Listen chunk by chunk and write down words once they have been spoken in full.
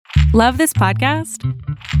Love this podcast?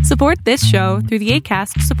 Support this show through the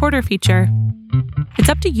Acast supporter feature. It's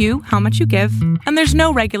up to you how much you give, and there's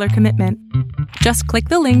no regular commitment. Just click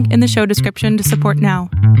the link in the show description to support now.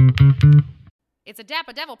 It's a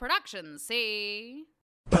Dapper Devil production, see?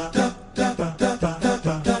 All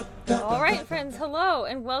right, friends, hello,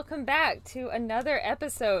 and welcome back to another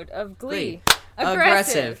episode of Glee.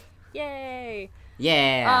 Aggressive. Yay.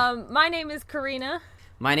 Yeah. My name is Karina.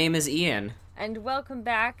 My name is Ian. And welcome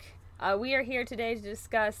back. We are here today to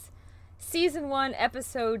discuss Season 1,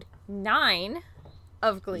 Episode 9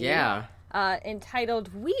 of Glee. Yeah.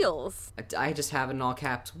 Entitled Wheels. I just have it in all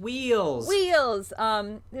caps. Wheels. Wheels.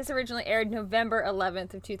 This originally aired November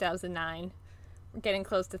 11th of 2009. We're getting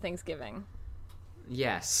close to Thanksgiving.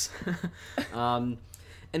 Yes.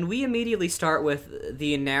 And we immediately start with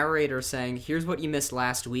the narrator saying, here's what you missed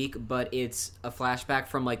last week, but it's a flashback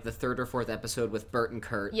from, like, the third or fourth episode with Bert and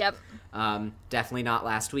Kurt. Yep. Definitely not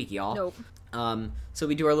last week, y'all. Nope. So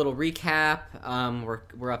we do our little recap.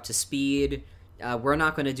 We're up to speed. We're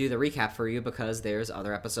not going to do the recap for you because there's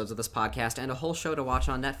other episodes of this podcast and a whole show to watch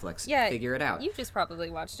on Netflix. Yeah. Figure it out. You just probably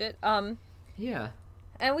watched it. Yeah.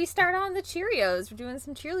 And we start on the Cheerios. We're doing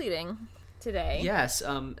some cheerleading today. Yes,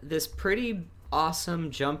 this pretty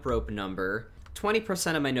awesome jump rope number.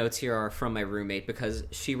 20% of my notes here are from my roommate because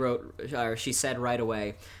she said right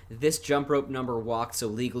away, this jump rope number walked so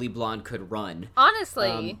Legally Blonde could run.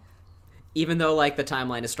 Honestly. Even though, like, the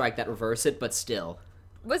timeline is Strike That Reverse It, but still.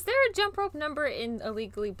 Was there a jump rope number in a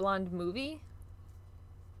Legally Blonde movie?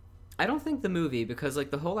 I don't think the movie, because,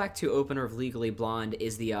 like, the whole Act 2 opener of Legally Blonde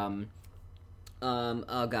is the,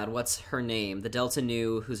 oh god, what's her name? The Delta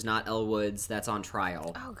Nu, who's not Elle Woods, that's on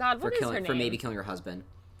trial. Oh god, what is her name? For maybe killing her husband.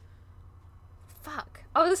 Fuck.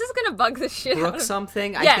 Oh, this is gonna bug the shit out of me. Brooke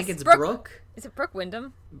something? Yes, I think it's Brooke. Is it Brooke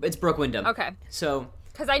Wyndham? It's Brooke Wyndham. Okay. So...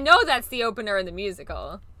 Because I know that's the opener in the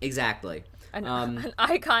musical. Exactly. An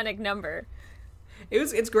iconic number.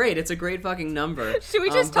 It's great. It's a great fucking number. Should we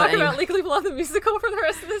just talk about Legally Blonde the musical for the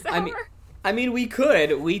rest of this hour? I mean, we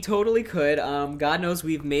could. We totally could. God knows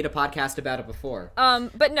we've made a podcast about it before.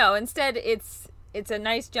 But no, instead it's a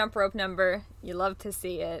nice jump rope number. You love to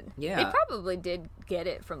see it. Yeah. They probably did get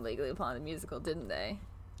it from Legally Blonde the musical, didn't they?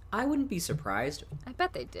 I wouldn't be surprised. I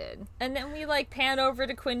bet they did. And then we, like, pan over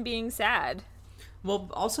to Quinn being sad. Well,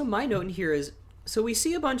 also my note in here is, so we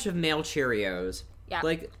see a bunch of male Cheerios. Yeah.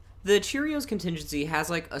 Like, the Cheerios contingency has,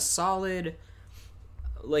 like, a solid,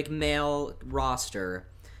 like, male roster.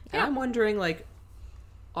 Yeah. And I'm wondering, like,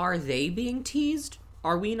 are they being teased?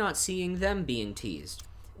 Are we not seeing them being teased?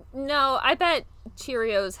 No, I bet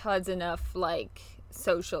Cheerios has enough, like,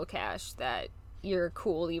 social cash that you're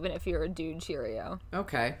cool even if you're a dude Cheerio.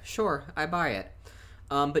 Okay, sure, I buy it.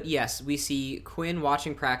 But yes, we see Quinn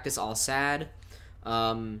watching practice all sad.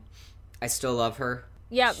 I still love her.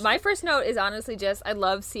 Yeah, my first note is honestly just, I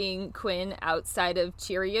love seeing Quinn outside of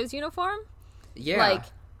Cheerios uniform. Yeah. Like,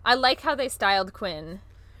 I like how they styled Quinn.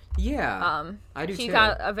 Yeah, I do too. She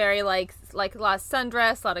got a very, like a lot of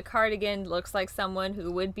sundress, a lot of cardigan, looks like someone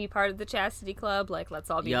who would be part of the Chastity Club, like,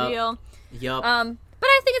 let's all be real. Yup. But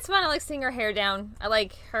I think it's fun. I like seeing her hair down. I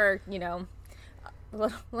like her, you know, a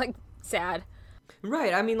little, like, sad.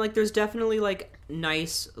 Right, I mean, like, there's definitely, like,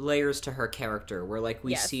 nice layers to her character, where, like,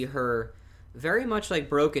 we see her very much, like,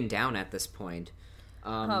 broken down at this point.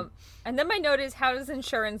 And then my note is, how does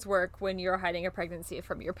insurance work when you're hiding a pregnancy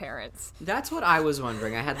from your parents? That's what I was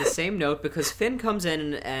wondering. I had the same note, because Finn comes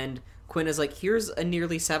in and Quinn is like, here's a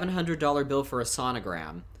nearly $700 bill for a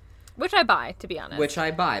sonogram. Which I buy, to be honest. Which I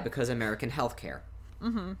buy, because American healthcare.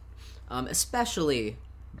 Mm-hmm. Especially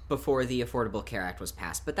before the Affordable Care Act was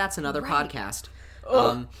passed, but that's another podcast.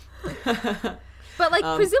 But, like,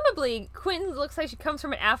 presumably, Quinn looks like she comes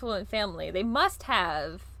from an affluent family. They must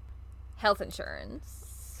have health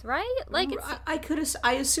insurance, right? Like, it's...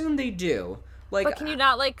 I assume they do. Like, but can you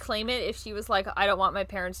not, like, claim it if she was like, I don't want my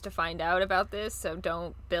parents to find out about this, so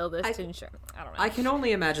don't bill this to insurance? I don't know. I can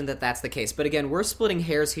only imagine that that's the case. But again, we're splitting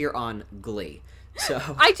hairs here on Glee. So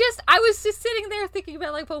I was just sitting there thinking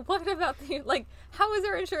about, like, well, what about the, like, how is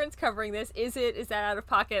our insurance covering this? Is that out of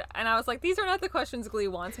pocket? And I was like, these are not the questions Glee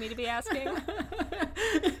wants me to be asking.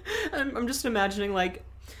 I'm just imagining, like,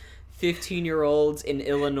 15-year-olds in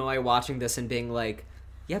Illinois watching this and being like,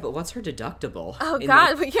 yeah, but what's her deductible? Oh,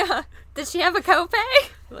 God, but yeah. Did she have a copay?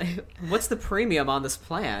 Like, what's the premium on this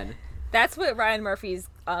plan? That's what Ryan Murphy's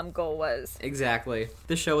goal was. Exactly.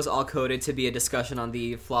 The show was all coded to be a discussion on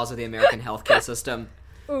the flaws of the American healthcare system.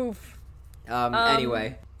 Oof.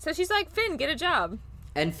 Anyway. So she's like, Finn, get a job.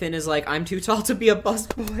 And Finn is like, I'm too tall to be a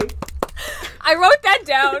busboy. I wrote that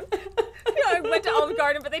down. I went to Olive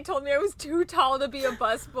Garden, but they told me I was too tall to be a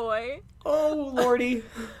busboy. Oh, lordy.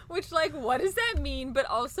 Which, like, what does that mean? But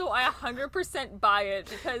also, I 100% buy it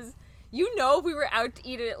because, you know, if we were out to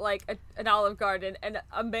eat at, like, an Olive Garden and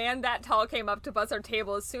a man that tall came up to buzz our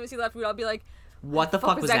table, as soon as he left, we'd all be like, what the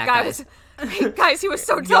fuck was that guy? Hey, guys, he was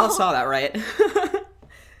so tall. Y'all saw that, right?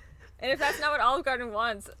 And if that's not what Olive Garden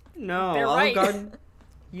wants, no, they're Olive right. Garden...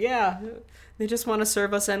 Yeah, they just want to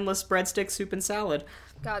serve us endless breadstick, soup, and salad.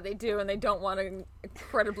 God, they do, and they don't want an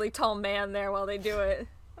incredibly tall man there while they do it.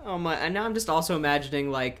 Oh my, and now I'm just also imagining,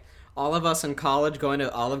 like, all of us in college going to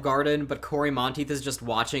Olive Garden, but Corey Monteith is just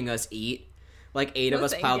watching us eat. Like, 8 of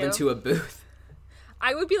us piled into a booth.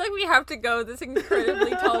 I would be like, we have to go. This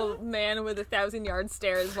incredibly tall man with 1,000-yard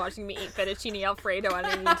stare is watching me eat fettuccine Alfredo, and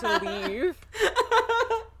I need to leave.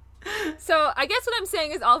 So, I guess what I'm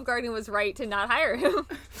saying is Olive Garden was right to not hire him.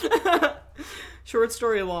 Short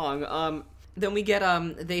story long. Then we get,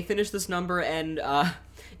 they finish this number, and,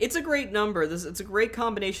 it's a great number. It's a great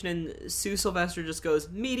combination, and Sue Sylvester just goes,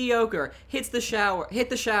 mediocre, hit the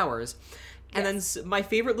showers. And then my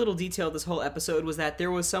favorite little detail of this whole episode was that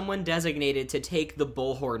there was someone designated to take the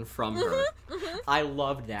bullhorn from her. I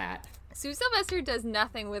loved that. Sue Sylvester does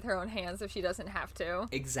nothing with her own hands if she doesn't have to.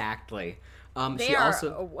 Exactly. They are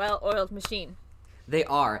a well-oiled machine. They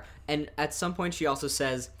are. And at some point she also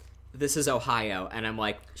says, this is Ohio. And I'm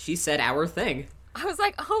like, she said our thing. I was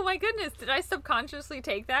like, oh my goodness, did I subconsciously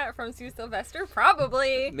take that from Sue Sylvester?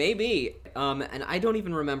 Probably. Maybe. And I don't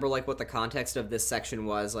even remember, like, what the context of this section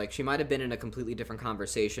was. Like, she might have been in a completely different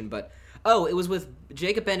conversation, but... Oh, it was with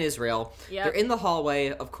Jacob Ben Israel. Yep. They're in the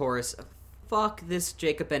hallway, of course. Fuck this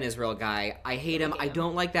Jacob Ben Israel guy. I hate him. I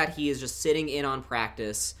don't like that he is just sitting in on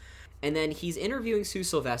practice. And then he's interviewing Sue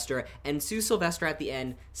Sylvester, and Sue Sylvester at the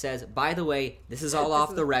end says, by the way, this is all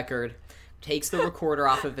off the record, takes the recorder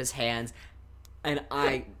off of his hands, and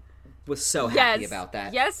I was so happy about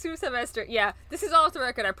that. Yes, Sue Sylvester. Yeah, this is all off the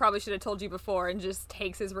record. I probably should have told you before, and just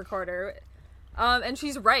takes his recorder. And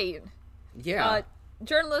she's right. Yeah.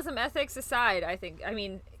 Journalism ethics aside, I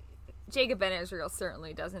mean, Jacob Ben Israel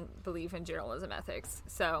certainly doesn't believe in journalism ethics,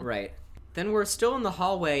 so... Right. Then we're still in the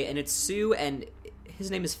hallway, and it's Sue and... His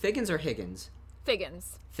name is Figgins or Higgins?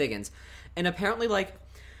 Figgins. And apparently, like,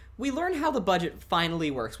 we learn how the budget finally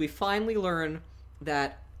works. We finally learn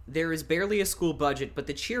that there is barely a school budget, but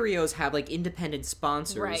the Cheerios have, like, independent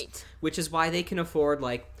sponsors. Right. Which is why they can afford,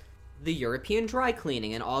 like, the European dry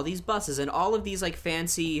cleaning and all these buses and all of these, like,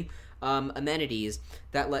 fancy amenities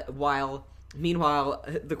that meanwhile,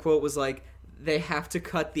 the quote was, like, they have to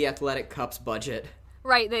cut the Athletic Cups budget.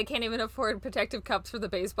 Right, they can't even afford protective cups for the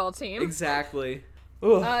baseball team. Exactly.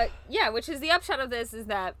 Yeah, which is the upshot of this is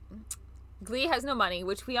that Glee has no money,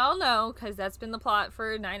 which we all know because that's been the plot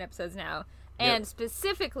for 9 episodes now. And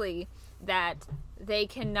specifically that they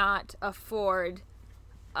cannot afford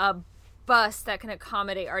a bus that can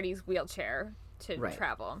accommodate Artie's wheelchair to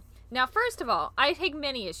travel. Now, first of all, I take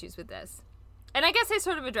many issues with this. And I guess I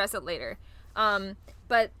sort of address it later.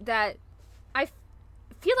 But that I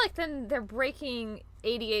feel like then they're breaking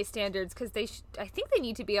ADA standards because I think they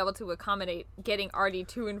need to be able to accommodate getting Artie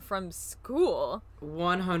to and from school.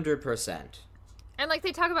 100%. And, like,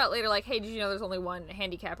 they talk about later, like, hey, did you know there's only one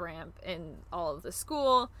handicap ramp in all of the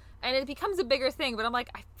school? And it becomes a bigger thing, but I'm like,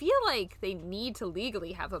 I feel like they need to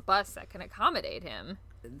legally have a bus that can accommodate him.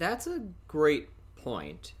 That's a great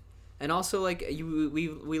point. And also, like,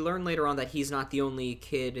 we learn later on that he's not the only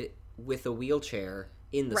kid with a wheelchair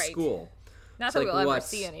in the school. Not so, that like, we'll ever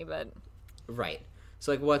see any, but... Right.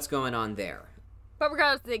 So, like, what's going on there? But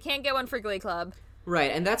regardless, they can't get one for Glee Club.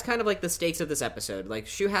 Right, and that's kind of, like, the stakes of this episode. Like,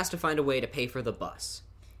 Shu has to find a way to pay for the bus.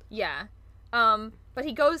 Yeah. But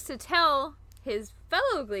he goes to tell his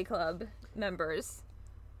fellow Glee Club members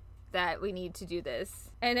that we need to do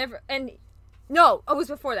this. No, it was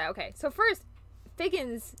before that. Okay, so first,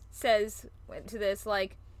 Figgins went to this,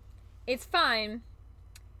 like, it's fine.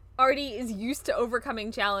 Artie is used to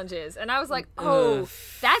overcoming challenges. And I was like,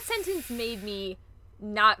 that sentence made me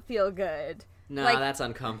not feel good. No, like, that's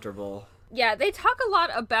uncomfortable. Yeah, they talk a lot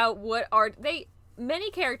about what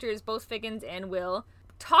many characters, both Figgins and Will,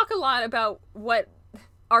 talk a lot about what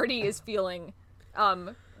Artie is feeling.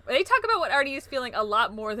 They talk about what Artie is feeling a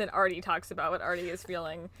lot more than Artie talks about what Artie is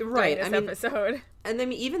feeling during this episode. And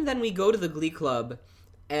then even then we go to the Glee Club,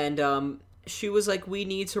 and she was like, we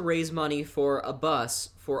need to raise money for a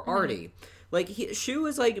bus for Artie. Like, Shu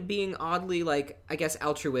is, like, being oddly, like, I guess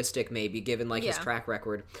altruistic maybe, given, like, his track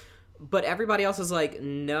record. But everybody else is like,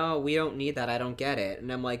 no, we don't need that, I don't get it.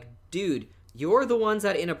 And I'm like, dude, you're the ones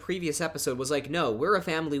that in a previous episode was like, no, we're a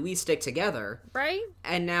family, we stick together. Right?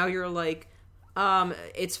 And now you're like,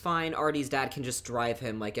 it's fine, Artie's dad can just drive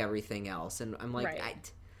him like everything else. And I'm like,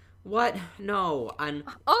 What? No, I'm...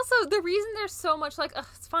 Also, the reason there's so much like, ugh,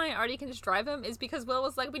 it's fine, Artie can just drive him, is because Will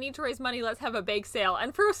was like, we need to raise money, let's have a bake sale.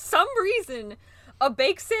 And for some reason, a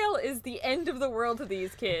bake sale is the end of the world to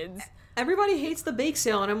these kids. Everybody hates the bake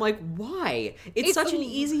sale, and I'm like, why? It's such an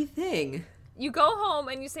easy thing. You go home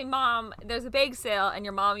and you say, Mom, there's a bake sale, and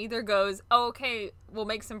your mom either goes, oh, okay, we'll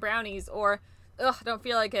make some brownies, or, ugh, don't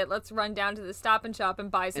feel like it, let's run down to the Stop and Shop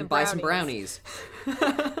and buy some brownies.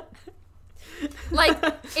 Like,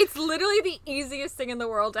 it's literally the easiest thing in the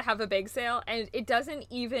world to have a bake sale, and it doesn't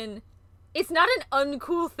even... It's not an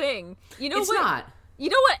uncool thing. You know It's what? not. You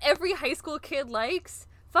know what every high school kid likes?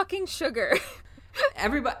 Fucking sugar.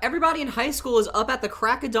 Everybody in high school is up at the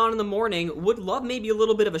crack of dawn in the morning, would love maybe a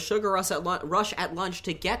little bit of a sugar rush at lunch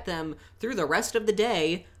to get them through the rest of the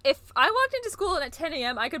day. If I walked into school and at 10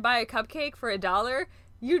 a.m. I could buy a cupcake for $1,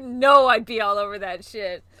 you know I'd be all over that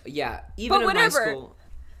shit. Yeah, even in high school.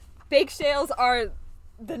 Bake sales are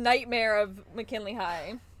the nightmare of McKinley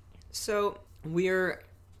High. So we're,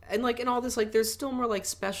 and like in all this, like there's still more like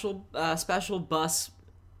special bus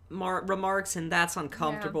remarks, and that's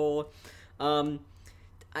uncomfortable. Yeah.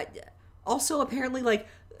 Also apparently like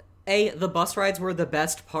the bus rides were the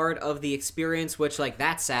best part of the experience, which like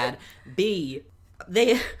that's sad. B,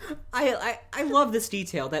 I love this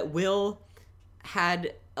detail that Will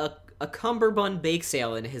had a cummerbund bake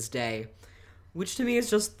sale in his day. Which to me is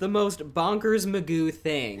just the most bonkers Magoo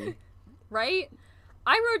thing. Right?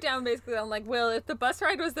 I wrote down basically, I'm like, Will, if the bus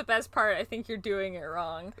ride was the best part, I think you're doing it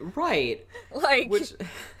wrong. Right. Like,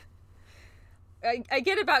 I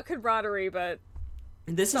get about camaraderie, but...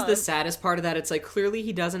 This is the saddest part of that. It's like, clearly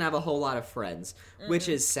he doesn't have a whole lot of friends, which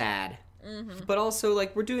is sad. Mm-hmm. But also,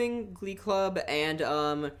 like, we're doing Glee Club,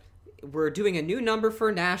 and we're doing a new number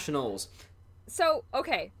for Nationals. So,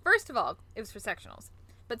 okay, first of all, it was for sectionals.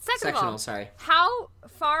 But second of all, sorry. How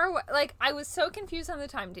far away, like, I was so confused on the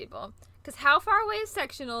timetable. Because how far away is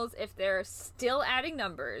sectionals if they're still adding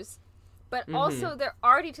numbers, but also they're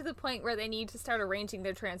already to the point where they need to start arranging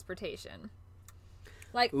their transportation?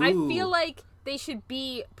 Like, I feel like they should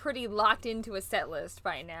be pretty locked into a set list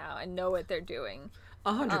by now and know what they're doing.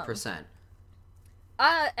 100%.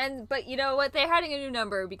 But you know what? They're adding a new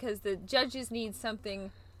number because the judges need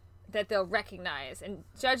something that they'll recognize, and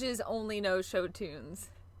judges only know show tunes.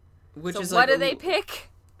 Which so is what like, do they pick?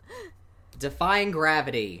 Defying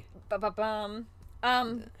Gravity.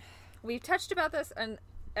 We've touched about this in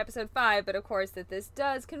episode 5, but of course that this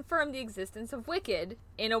does confirm the existence of Wicked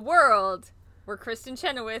in a world where Kristen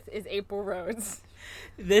Chenoweth is April Rhodes.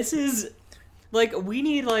 This is, like, we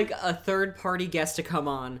need, like, a third-party guest to come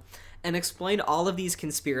on and explain all of these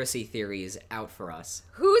conspiracy theories out for us.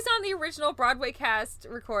 Who's on the original Broadway cast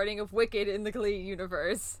recording of Wicked in the Glee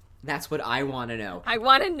universe? That's what I want to know. I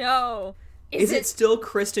want to know. Is it still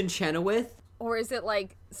Kristen Chenoweth? Or is it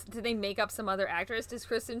like, did they make up some other actress? Does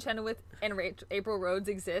Kristen Chenoweth and April Rhodes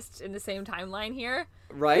exist in the same timeline here?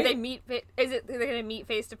 Right? Do they meet? Is it they're gonna meet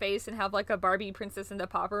face to face and have like a Barbie Princess and the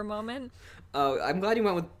Pauper moment? Oh, I'm glad you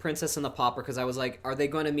went with Princess and the Pauper, because I was like, are they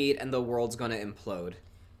going to meet and the world's going to implode?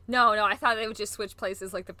 No, I thought they would just switch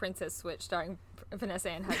places like the Princess Switch starring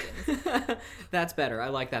Vanessa Ann Hudgens. That's better. I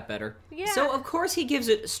like that better. Yeah. So, of course, he gives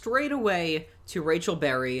it straight away to Rachel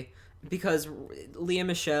Berry, because Lea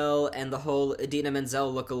Michele and the whole Idina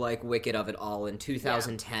Menzel look-alike Wicked of it all in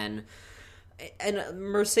 2010. Yeah. And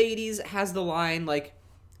Mercedes has the line, like,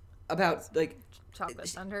 about, like... Chocolate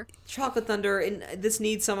Thunder. Chocolate Thunder, and this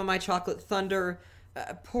needs some of my Chocolate Thunder.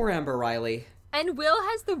 Poor Amber Riley. And Will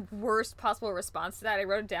has the worst possible response to that. I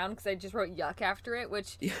wrote it down because I just wrote yuck after it,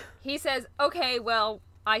 which he says, okay, well,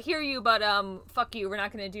 I hear you, but fuck you, we're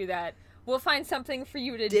not going to do that. We'll find something for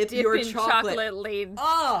you to dip your in chocolate lead.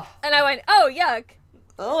 Oh. And I went, oh, yuck.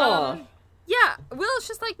 Oh. Yeah, Will's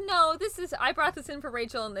just like, no, I brought this in for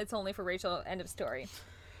Rachel, and it's only for Rachel, end of story.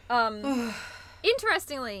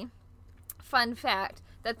 Interestingly, fun fact,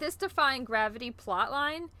 that this Defying Gravity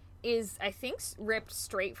plotline is, I think, ripped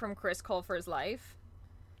straight from Chris Colfer's life.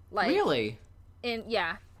 Like, really?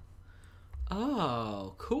 Yeah.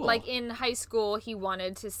 Oh, cool. Like, in high school, he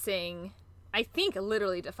wanted to sing, I think,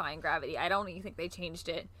 literally Defying Gravity. I don't even think they changed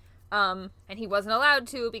it. And he wasn't allowed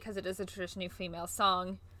to because it is a traditionally female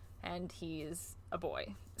song, and he is a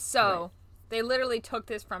boy. So, They literally took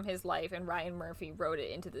this from his life, and Ryan Murphy wrote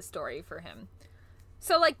it into the story for him.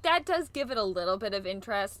 So, like, that does give it a little bit of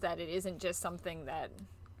interest, that it isn't just something that...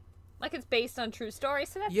 Like, it's based on true story,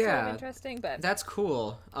 so that's sort of interesting, but... That's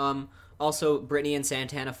cool. Also, Brittany and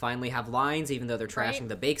Santana finally have lines, even though they're trashing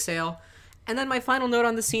the bake sale. And then my final note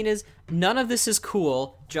on the scene is, none of this is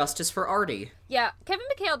cool, justice for Artie. Yeah, Kevin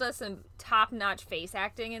McHale does some top-notch face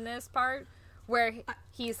acting in this part, where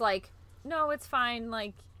he's like, no, it's fine,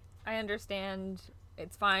 like, I understand.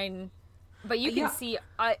 It's fine. But you can Yeah. see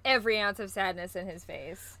every ounce of sadness in his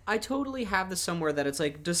face. I totally have this somewhere that it's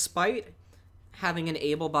like, despite having an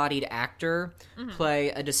able-bodied actor play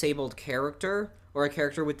a disabled character or a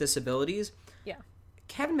character with disabilities, Yeah.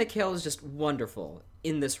 Kevin McHale is just wonderful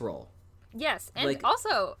in this role. Yes, and Like-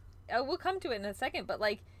 also, we'll come to it in a second, but,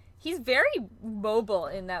 like, he's very mobile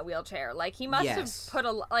in that wheelchair. Like, he must Yes. have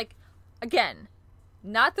put like, again,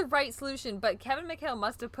 not the right solution, but Kevin McHale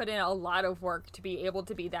must have put in a lot of work to be able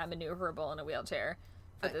to be that maneuverable in a wheelchair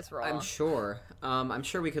for this role. I'm sure. I'm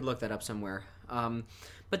sure we could look that up somewhere.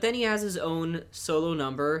 But then he has his own solo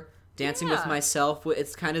number, Dancing with Yeah. Myself.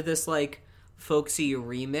 It's kind of this, like, folksy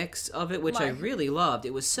remix of it, which I really loved.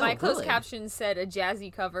 It was so My good. closed caption said a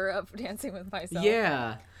jazzy cover of Dancing with Myself.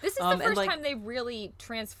 Yeah. This is the and, first like, time they really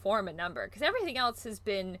transform a number, because everything else has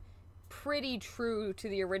been pretty true to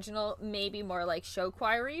the original, maybe more like show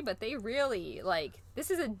choiry, but they really, like, this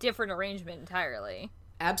is a different arrangement entirely.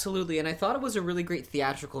 Absolutely, and I thought it was a really great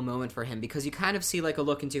theatrical moment for him because you kind of see like a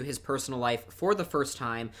look into his personal life for the first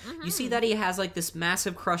time. You see that he has like this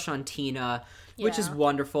massive crush on Tina, which is Yeah.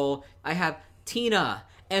 wonderful. I have Tina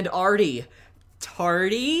and Artie.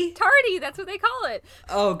 Tardy? Tardy, that's what they call it.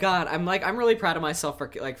 Oh god, I'm really proud of myself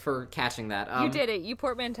for catching that. You did it. You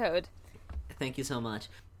portmanteaued. Thank you so much.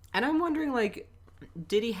 And I'm wondering, like,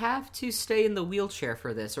 did he have to stay in the wheelchair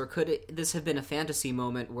for this, or could this have been a fantasy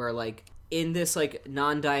moment where, like, in this like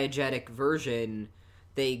non-diegetic version,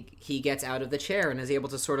 he gets out of the chair and is able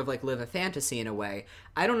to sort of like live a fantasy in a way?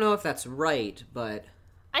 I don't know if that's right, but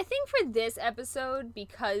I think for this episode,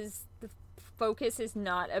 because the focus is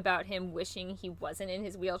not about him wishing he wasn't in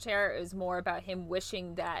his wheelchair, it was more about him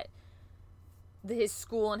wishing that his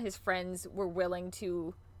school and his friends were willing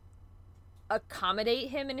to accommodate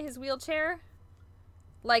him in his wheelchair.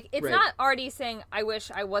 Like, it's Right. not Artie saying, I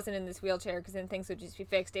wish I wasn't in this wheelchair because then things would just be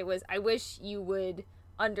fixed. It was, I wish you would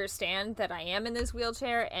understand that I am in this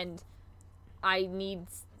wheelchair and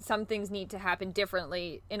some things need to happen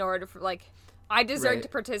differently in order for, like, I deserve Right. to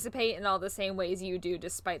participate in all the same ways you do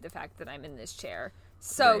despite the fact that I'm in this chair.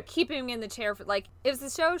 So Right. keeping him in the chair, for, like, it was the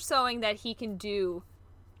show showing that he can do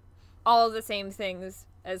all of the same things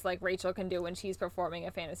as, like, Rachel can do when she's performing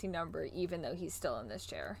a fantasy number, even though he's still in this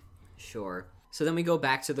chair. sure. So then we go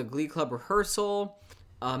back to the Glee Club rehearsal,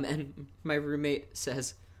 and my roommate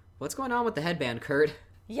says, "What's going on with the headband, Kurt?"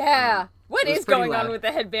 Yeah. What It was is pretty going on loud. with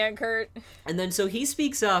the headband, Kurt? And then so he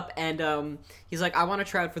speaks up, and he's like, "I want to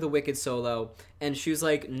try out for the Wicked solo," and she was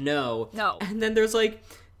like, "No." No. And then there's like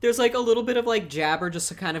a little bit of like jabber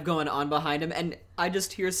just kind of going on behind him, and I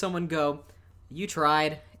just hear someone go, "You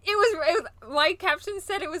tried." It was my caption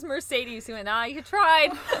said it was Mercedes who went, you tried.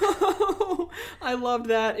 I loved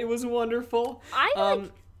that. It was wonderful.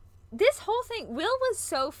 This whole thing, Will was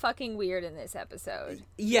so fucking weird in this episode.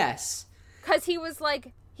 Yes. Because he was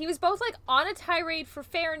both like on a tirade for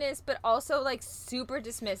fairness, but also like super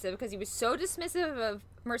dismissive, because he was so dismissive of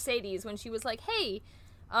Mercedes when she was like, hey,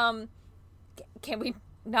 can we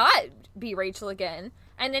not be Rachel again?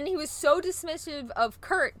 And then he was so dismissive of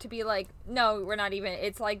Kurt to be like, no, we're not even.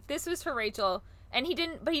 It's like, this was for Rachel. And he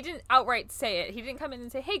didn't outright say it. He didn't come in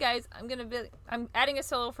and say, hey guys, I'm adding a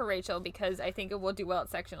solo for Rachel because I think it will do well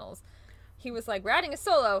at sectionals. He was like, we're adding a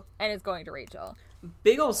solo and it's going to Rachel.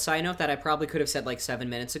 Big old side note that I probably could have said like 7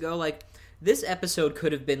 minutes ago. Like, this episode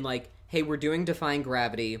could have been like, hey, we're doing Defying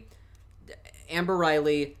Gravity. Amber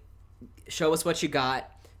Riley, show us what you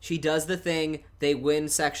got. She does the thing, they win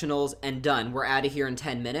sectionals, and done. We're out of here in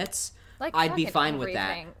 10 minutes. Like, I'd be fucking fine with that.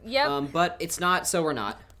 everything. Yep. But it's not, so we're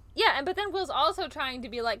not. Yeah, but then Will's also trying to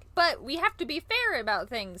be like, but we have to be fair about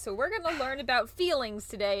things, so we're going to learn about feelings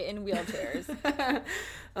today in wheelchairs.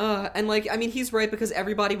 And, like, I mean, he's right because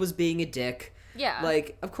everybody was being a dick. Yeah.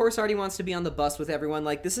 Like, of course Artie wants to be on the bus with everyone.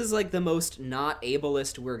 Like, this is, like, the most not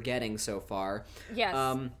ableist we're getting so far. Yes.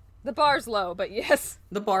 The bar's low, but yes.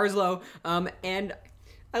 The bar's low. And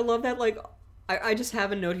I love that, like, I just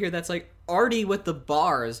have a note here that's, like, Artie with the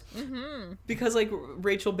bars. Mm-hmm. Because, like,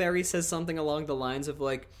 Rachel Berry says something along the lines of,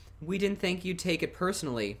 like, we didn't think you'd take it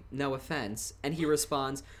personally. No offense. And he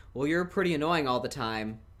responds, well, you're pretty annoying all the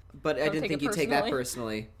time, but I didn't think you'd take that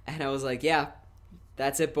personally. And I was like, yeah,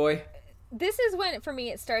 that's it, boy. This is when, for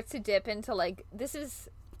me, it starts to dip into, like, this is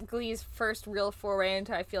Glee's first real foray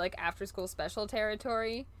into, I feel like, after-school special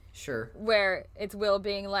territory. Sure. Where it's Will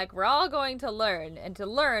being like, we're all going to learn, and to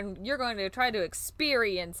learn, you're going to try to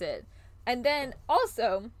experience it. And then,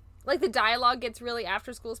 also, like, the dialogue gets really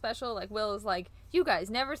after-school special. Like, Will is like, you guys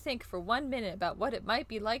never think for 1 minute about what it might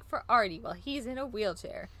be like for Artie while he's in a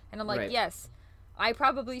wheelchair. And I'm like, Right. yes, I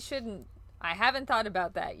probably shouldn't. I haven't thought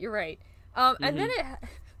about that. You're right. And then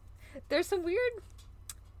there's some weird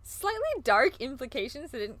slightly dark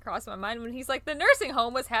implications that didn't cross my mind when he's like, the nursing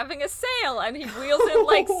home was having a sale, and he wheels in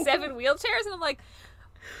like 7 wheelchairs, and I'm like,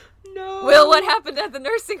 no. Will, what happened at the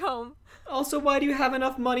nursing home? Also, why do you have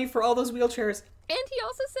enough money for all those wheelchairs? And he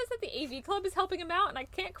also says that the AV Club is helping him out, and I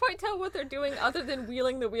can't quite tell what they're doing other than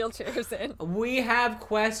wheeling the wheelchairs in. We have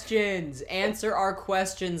questions. Answer our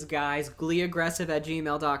questions, guys.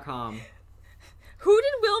 gleeaggressive@gmail.com. Who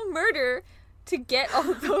did Will murder to get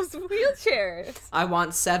all those wheelchairs? I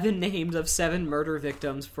want 7 names of 7 murder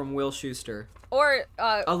victims from Will Schuester. Or,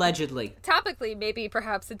 allegedly. topically, maybe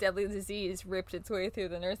perhaps a deadly disease ripped its way through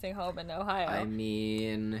the nursing home in Ohio. I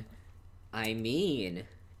mean...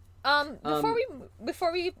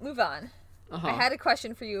 Before we move on, I had a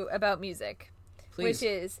question for you about music. Please. Which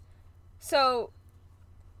is, so,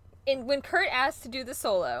 when Kurt asked to do the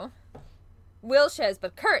solo, Will says,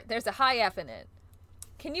 but Kurt, there's a high F in it.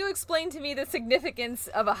 Can you explain to me the significance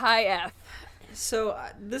of a high F? So,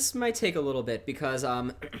 this might take a little bit, because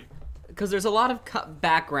there's a lot of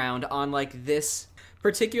background on, like, this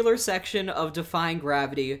particular section of Defying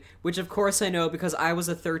Gravity, which of course I know because I was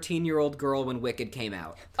a 13-year-old girl when Wicked came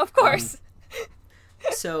out. Of course.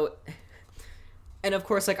 And of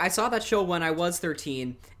course, like, I saw that show when I was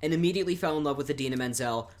 13 and immediately fell in love with Idina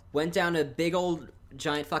Menzel, went down a big old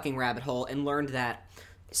giant fucking rabbit hole and learned that.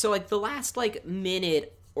 So, like, the last, like,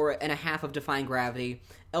 minute or and a half of Defying Gravity,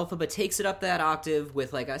 Elphaba takes it up that octave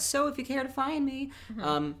with, like, a "So if you care to find me,"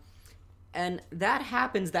 and that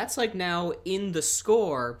happens, that's, like, now in the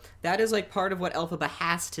score. That is, like, part of what Elphaba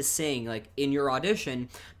has to sing, like, in your audition,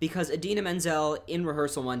 because Idina Menzel, in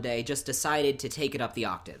rehearsal one day, just decided to take it up the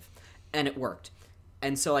octave. And it worked.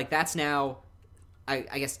 And so, like, that's now, I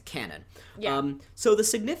guess, canon. Yeah. So the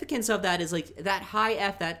significance of that is, like, that high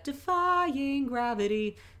F, that defying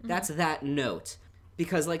gravity, that's that note.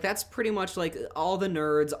 Because, like, that's pretty much, like, all the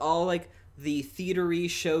nerds, all, like, the theatery,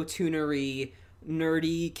 show-tunery,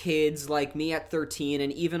 nerdy kids like me at 13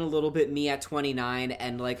 and even a little bit me at 29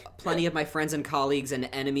 and, like, plenty of my friends and colleagues and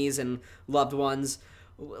enemies and loved ones.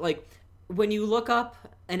 Like, when you look up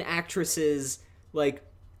an actress's, like,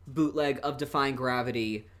 bootleg of Defying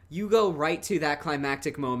Gravity, you go right to that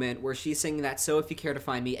climactic moment where she's singing that "So If You Care to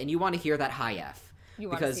Find Me," and you want to hear that high F. You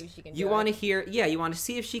want to see if she can do it. You want to hear, you want to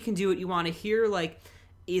see if she can do it. You want to hear, like,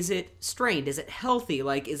 is it strained? Is it healthy?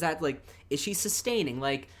 Like, is that, like, is she sustaining?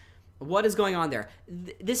 Like, what is going on there?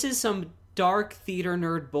 This is some dark theater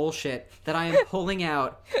nerd bullshit that I am pulling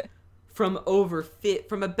out from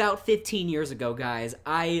about 15 years ago, guys.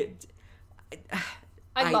 I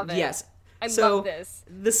love it. Yes. I love this.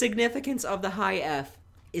 The significance of the high F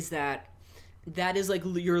is that is, like,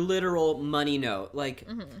 your literal money note. Like,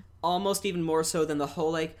 almost even more so than the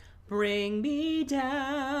whole, like, bring me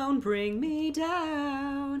down,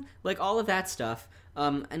 like, all of that stuff.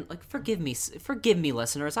 And, like, forgive me,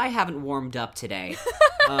 listeners, I haven't warmed up today.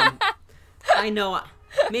 I know,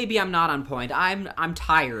 maybe I'm not on point. I'm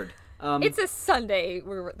tired. It's a Sunday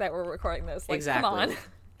that we're recording this. Like, exactly. Come on.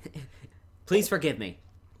 Please forgive me.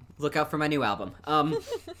 Look out for my new album.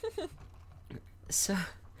 So,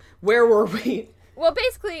 where were we? Well,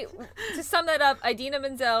 basically, to sum that up, Idina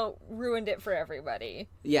Menzel ruined it for everybody.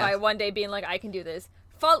 Yeah. By one day being like, I can do this.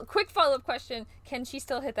 Quick follow-up question, can she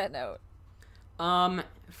still hit that note?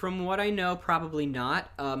 From what I know, probably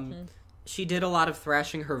not. She did a lot of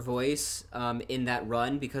thrashing her voice, in that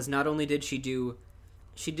run, because not only did she did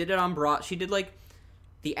it on she did, like,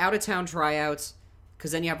 the out-of-town tryouts,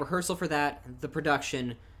 because then you have rehearsal for that, the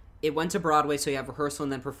production. It went to Broadway, so you have rehearsal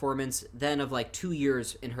and then performance, then of, like, 2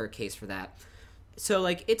 years in her case for that. So,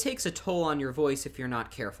 like, it takes a toll on your voice if you're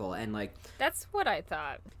not careful, and, like... That's what I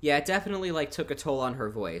thought. Yeah, it definitely, like, took a toll on her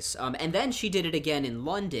voice. And then she did it again in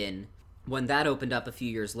London, when that opened up a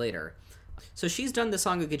few years later. So she's done the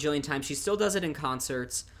song a gajillion times. She still does it in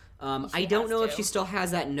concerts. I don't know if she still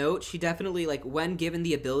has that note. She definitely, like, when given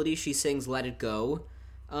the ability, she sings Let It Go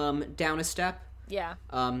down a step. Yeah.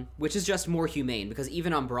 Which is just more humane, because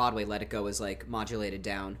even on Broadway, Let It Go is, like, modulated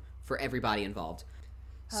down for everybody involved.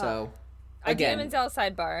 So, again... Idina Menzel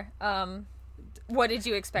sidebar. What did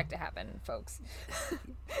you expect to happen, folks?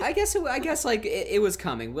 I guess, like, it was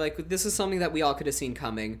coming. Like, this is something that we all could have seen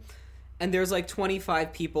coming. And there's, like,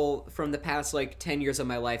 25 people from the past, like, 10 years of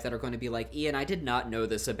my life that are going to be like, Ian, I did not know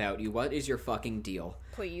this about you. What is your fucking deal?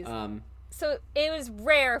 Please. So, it was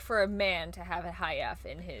rare for a man to have a high F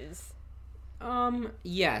in his...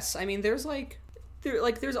 Yes. I mean, there's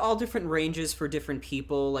all different ranges for different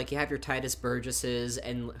people. Like, you have your Titus Burgesses,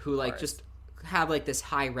 and who, like, just have, like, this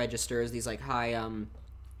high registers, these, like, high,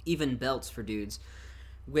 even belts for dudes.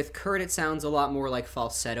 With Kurt, it sounds a lot more, like,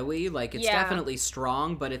 falsetto-y. Like, it's definitely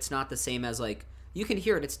strong, but it's not the same as, like, you can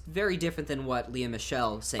hear it. It's very different than what Leah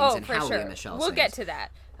Michelle sings Oh, and for how sure. Leah Michelle We'll sings. get to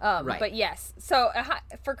that. Right. But yes, so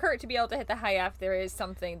for Kurt to be able to hit the high F, there is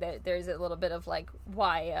something that there's a little bit of like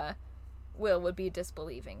why Will would be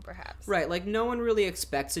disbelieving, perhaps. Right, like no one really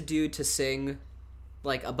expects a dude to sing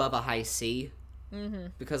like above a high C. Mm-hmm.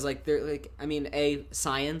 Because like they're like, I mean, A,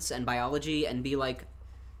 science and biology, and B, like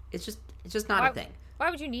it's just not a thing. Why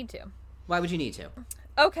would you need to? Why would you need to?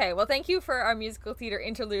 Okay, well, thank you for our musical theater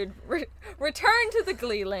interlude. Return to the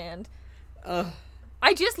Glee land.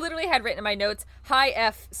 I just literally had written in my notes, high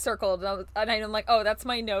F circled, and I'm like, oh, that's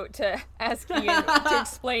my note to ask Ian to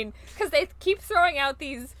explain. Because they keep throwing out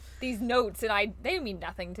these notes, and they mean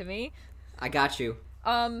nothing to me. I got you.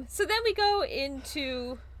 So then we go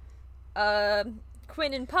into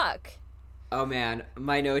Quinn and Puck. Oh man,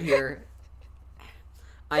 my note here.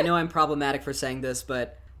 I know I'm problematic for saying this,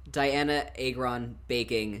 but Diana Agron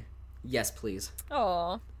baking, yes please.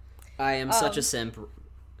 Aw. I am such a simp.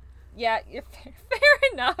 Yeah, you're fair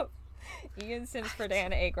enough. Ian sims for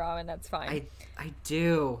Diana Agron, and that's fine. I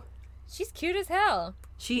do. She's cute as hell.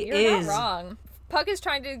 She You're is. not wrong. Puck is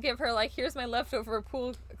trying to give her, like, here's my leftover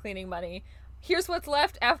pool cleaning money. Here's what's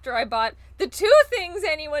left after I bought the two things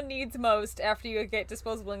anyone needs most after you get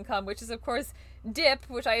disposable income, which is, of course, dip,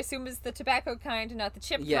 which I assume is the tobacco kind, not the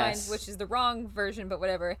chip Yes. kind, which is the wrong version, but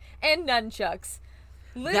whatever, and nunchucks.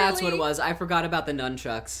 Literally, That's what it was. I forgot about the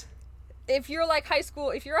nunchucks. If you're like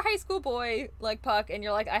if you're a high school boy like Puck, and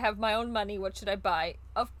you're like, I have my own money, what should I buy?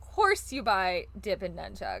 Of course you buy dip and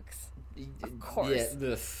nunchucks. Of course.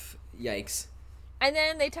 Yeah, yikes. And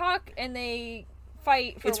then they talk and they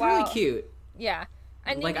fight for It's a while. really cute. Yeah.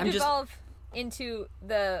 And Like, then you devolve into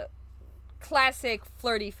the classic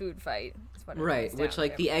flirty food fight. Is what it Right, comes which, down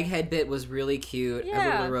like, to. the egghead bit was really cute. Yeah.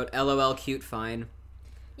 Everyone wrote LOL cute fine.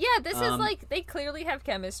 Yeah, this is like, they clearly have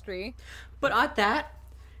chemistry. But at that,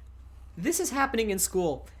 this is happening in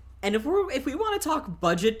school. And if we want to talk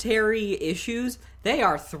budgetary issues, they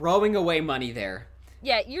are throwing away money there.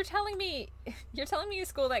 Yeah, you're telling me a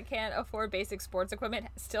school that can't afford basic sports equipment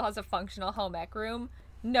still has a functional home ec room?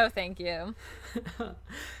 No, thank you.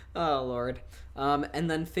 Oh, Lord. And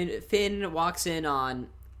then Finn walks in on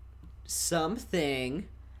something.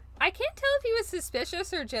 I can't tell if he was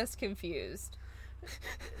suspicious or just confused.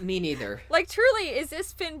 Me neither. Like, truly, is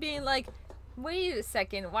this Finn being like, wait a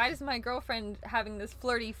second, why is my girlfriend having this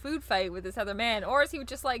flirty food fight with this other man? Or is he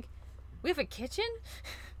just like, we have a kitchen?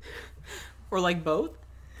 Or, like, both?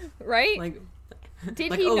 Right? Like,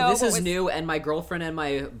 Did like, he oh, know this what is was... new, and my girlfriend and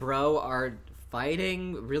my bro are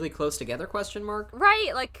fighting really close together, question mark?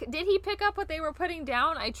 Right, like, did he pick up what they were putting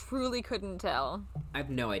down? I truly couldn't tell. I have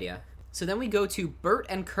no idea. So then we go to Bert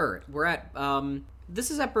and Kurt. We're at,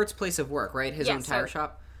 this is at Bert's place of work, right? His own tire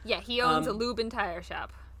shop? Yeah, he owns a lube and tire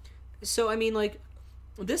shop. So, I mean, like,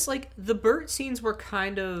 this, like, the Bert scenes were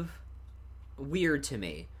kind of weird to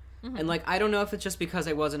me. Mm-hmm. And, like, I don't know if it's just because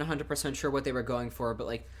I wasn't 100% sure what they were going for, but,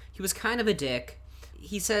 like, he was kind of a dick.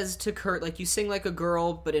 He says to Kurt, like, you sing like a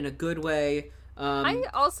girl, but in a good way. I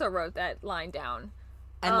also wrote that line down.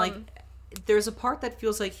 And, like, there's a part that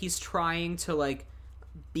feels like he's trying to, like,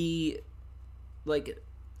 be, like,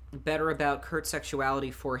 better about Kurt's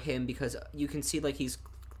sexuality for him, because you can see, like, he's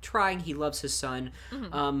trying, he loves his son.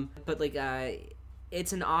 Mm-hmm. But, like,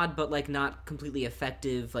 it's an odd but, like, not completely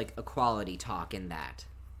effective, like, equality talk in that.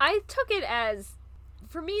 I took it as,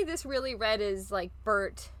 for me, this really read as, like,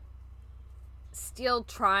 Bert still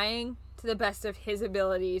trying to the best of his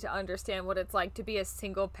ability to understand what it's like to be a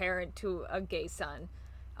single parent to a gay son.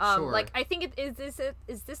 Sure. Like, I think is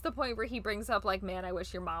this the point where he brings up, like, man, I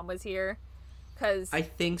wish your mom was here? Because I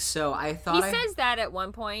think so. I thought he says that at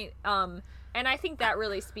one point, and I think that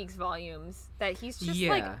really speaks volumes, that he's just,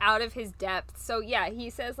 like, out of his depth. So, yeah, he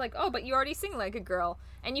says, like, oh, but you already sing like a girl.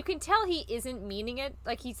 And you can tell he isn't meaning it.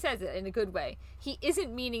 Like, he says it in a good way. He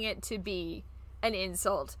isn't meaning it to be an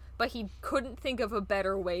insult, but he couldn't think of a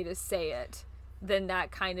better way to say it than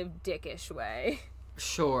that kind of dickish way.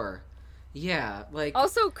 Sure. Yeah, like...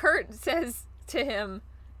 Also, Kurt says to him,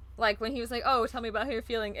 like, when he was like, oh, tell me about how you're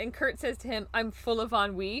feeling, and Kurt says to him, I'm full of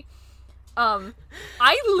ennui.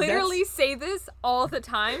 I literally say this all the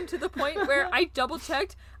time, to the point where I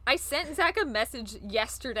double-checked. I sent Zach a message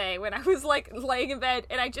yesterday when I was, like, laying in bed,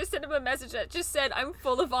 and I just sent him a message that just said, I'm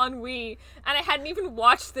full of ennui, and I hadn't even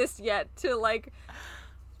watched this yet to, like,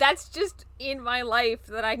 that's just in my life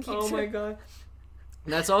that I need to... Oh my god.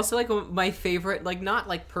 That's also, like, my favorite, like, not,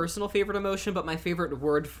 like, personal favorite emotion, but my favorite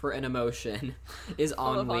word for an emotion is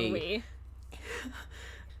ennui.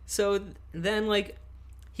 So then, like,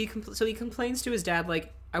 he complains to his dad,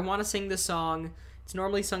 like, I want to sing this song. It's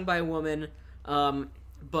normally sung by a woman,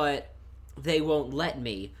 but they won't let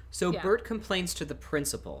me. So Yeah. Bert complains to the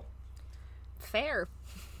principal. Fair,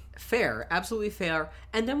 absolutely fair.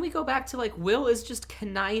 And then we go back to, like, Will is just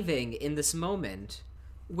conniving in this moment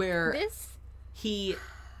where he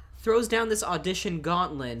throws down this audition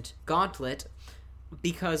gauntlet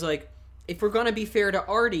because, like, if we're gonna be fair to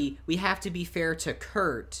Artie, we have to be fair to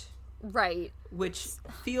Kurt. Right. Which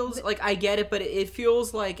feels like, I get it, but it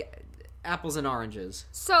feels like apples and oranges.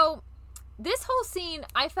 So, this whole scene,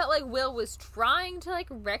 I felt like Will was trying to, like,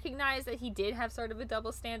 recognize that he did have sort of a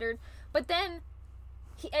double standard, but then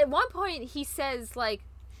at one point he says, like,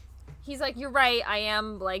 he's like, you're right, I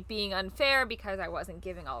am, like, being unfair because I wasn't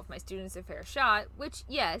giving all of my students a fair shot, which,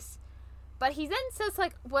 yes, but he then says,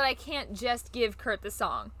 like, well, I can't just give Kurt the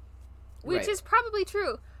song, which is probably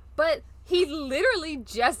true, but he literally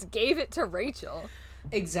just gave it to Rachel.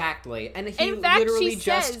 Exactly, and In fact, literally she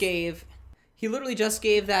just says, gave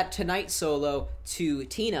that Tonight solo to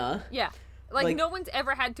Tina. Yeah. Like, no one's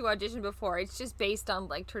ever had to audition before. It's just based on,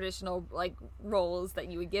 like, traditional, like, roles that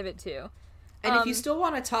you would give it to. And if you still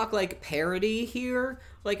want to talk, like, parody here,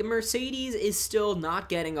 like, Mercedes is still not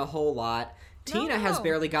getting a whole lot. Tina has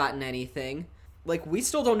barely gotten anything. Like, we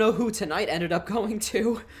still don't know who Tonight ended up going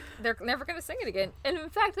to. They're never going to sing it again. And in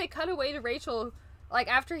fact, they cut away to Rachel, like,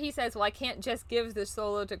 after he says, well, I can't just give the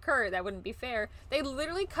solo to Kurt, that wouldn't be fair. They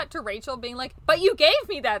literally cut to Rachel being like, but you gave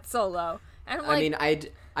me that solo. And I'm like, I mean,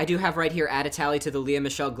 I do have right here, add a tally to the Leah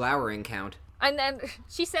Michelle glowering count. And then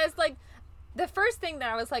she says, like, the first thing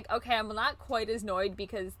that I was like, okay, I'm not quite as annoyed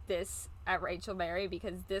because at Rachel Berry,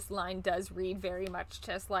 because this line does read very much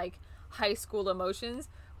just like high school emotions,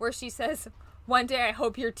 where she says, one day I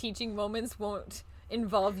hope your teaching moments won't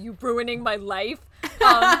involve you ruining my life.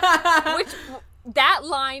 Which, that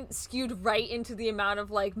line skewed right into the amount of,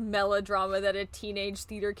 like, melodrama that a teenage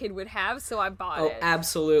theater kid would have, so I bought it. Oh,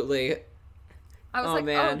 absolutely. I was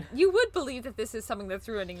man. oh, you would believe that this is something that's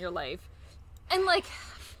ruining your life. And, like,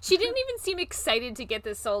 she didn't even seem excited to get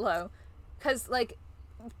this solo. Because, like,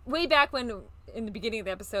 way back when, in the beginning of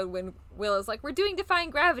the episode, when Will is like, we're doing Defying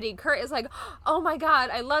Gravity, Kurt is like, oh my god,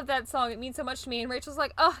 I love that song, it means so much to me. And Rachel's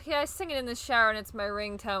like, oh yeah, I sing it in the shower and it's my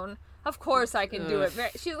ringtone. Of course I can do it.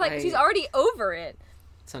 She's like, she's already over it.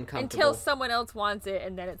 It's uncomfortable. Until someone else wants it,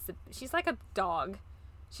 and then she's like a dog.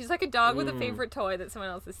 She's like a dog with a favorite toy that someone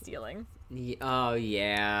else is stealing. Oh,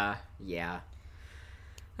 yeah. Yeah.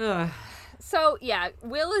 So, yeah,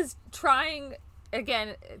 Will is trying,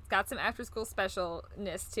 again, it's got some after-school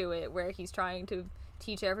specialness to it, where he's trying to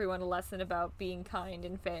teach everyone a lesson about being kind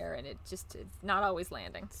and fair, and it's not always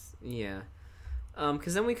landing. Yeah.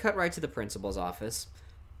 Because then we cut right to the principal's office.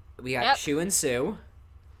 We got Shu and Sue.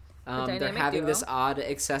 They're having this odd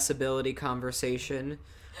accessibility conversation.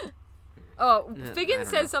 Oh, Figgin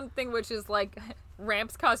says something which is like,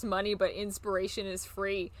 ramps cost money, but inspiration is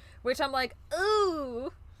free. Which I'm like,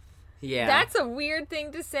 ooh. Yeah. That's a weird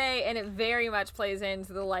thing to say, and it very much plays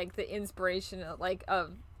into the inspiration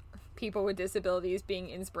of people with disabilities being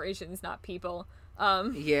inspirations, not people.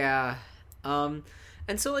 Yeah. And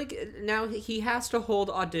so, like, now he has to hold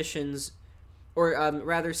auditions, or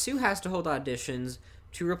rather, Sue has to hold auditions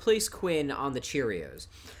to replace Quinn on the Cheerios.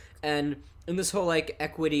 And in this whole, like,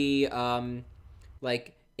 equity,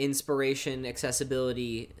 like, inspiration,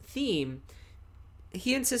 accessibility theme,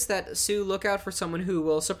 he insists that Sue look out for someone who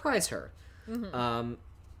will surprise her. Mm-hmm.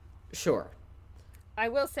 Sure. I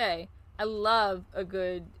will say, I love a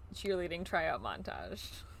good cheerleading tryout montage.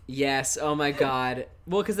 Yes, oh my god.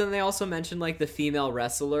 Well, because then they also mentioned, like, the female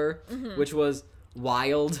wrestler, which was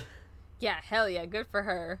wild. Yeah, hell yeah, good for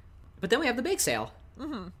her. But then we have the bake sale.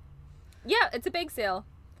 Mm-hmm. Yeah, it's a bake sale.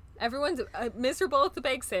 Everyone's miserable at the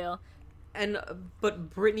bake sale.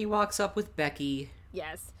 But Brittany walks up with Becky.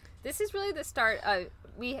 Yes. This is really the start of,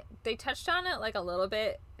 they touched on it, like, a little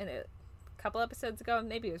bit in a couple episodes ago,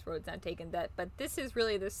 maybe it was Roads Not Taken, but this is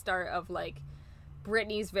really the start of, like,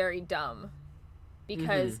 Brittany's very dumb.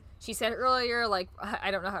 Because she said earlier, like,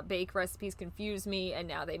 I don't know how bake recipes confuse me, and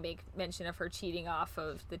now they make mention of her cheating off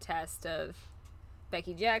of the test of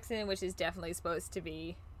Becky Jackson, which is definitely supposed to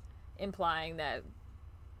be implying that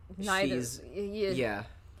neither... Yeah.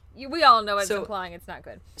 We all know it's implying it's not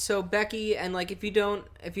good. So Becky, and, like, if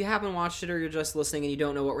you haven't watched it or you're just listening and you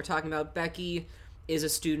don't know what we're talking about, Becky is a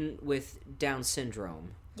student with Down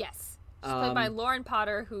syndrome. Yes. She's played by Lauren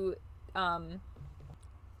Potter, who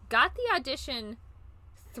got the audition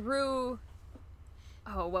through...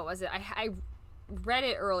 Oh, what was it? I read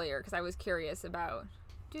it earlier because I was curious about...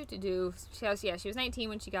 She was 19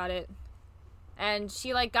 when she got it. And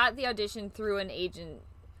she, like, got the audition through an agent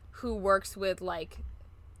who works with, like...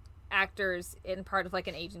 actors in part of, like,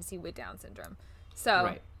 an agency with Down syndrome. So,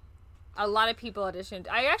 right. a lot of people auditioned.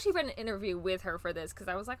 I actually read an interview with her for this because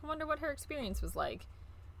I was like, I wonder what her experience was like.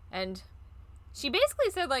 And she basically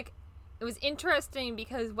said, like, it was interesting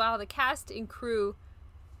because while the cast and crew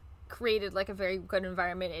created, like, a very good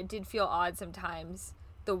environment, it did feel odd sometimes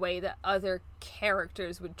the way that other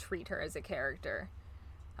characters would treat her as a character.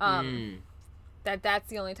 That's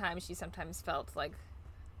the only time she sometimes felt, like,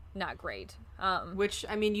 not great. Which,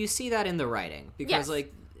 I mean, you see that in the writing. Because, yes.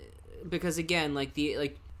 because again,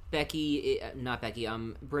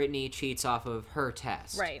 Brittany cheats off of her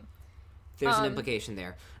test. Right. There's an implication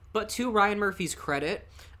there. But to Ryan Murphy's credit,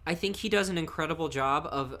 I think he does an incredible job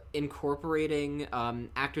of incorporating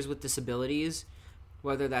actors with disabilities,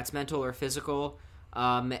 whether that's mental or physical,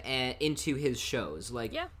 and into his shows.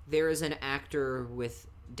 Like, there is an actor with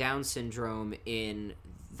Down syndrome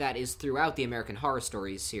that is throughout the American Horror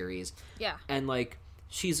Stories series. Yeah. And, like,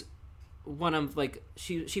 she's one of, like,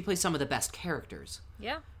 she plays some of the best characters.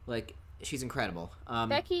 Yeah. Like, she's incredible.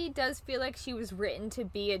 Becky does feel like she was written to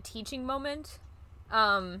be a teaching moment,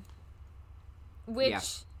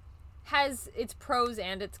 which has its pros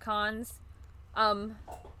and its cons.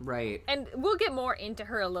 Right. And we'll get more into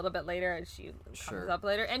her a little bit later as she comes up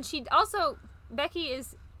later. And she also, Becky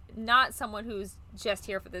is not someone who's just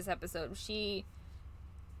here for this episode. She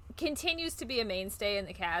continues to be a mainstay in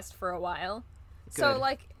the cast for a while. Good. So,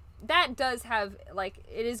 like, that does have, like,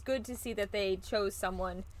 it is good to see that they chose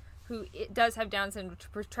someone who does have Down syndrome to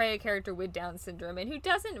portray a character with Down syndrome and who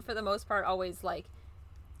doesn't, for the most part, always, like,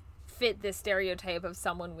 fit the stereotype of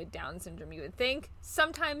someone with Down syndrome, you would think.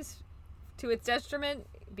 Sometimes to its detriment,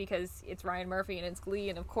 because it's Ryan Murphy and it's Glee,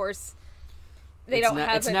 and of course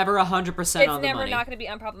it's never 100% on the money. It's never not going to be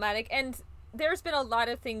unproblematic. And there's been a lot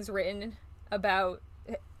of things written about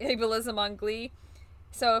ableism on Glee.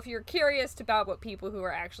 So if you're curious about what people who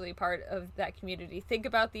are actually part of that community think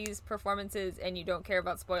about these performances and you don't care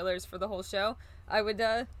about spoilers for the whole show, I would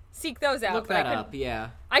seek those out. Look that up, yeah.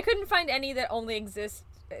 I couldn't find any that only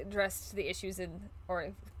addressed the issues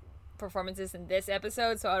or performances in this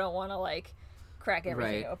episode, so I don't want to, like, crack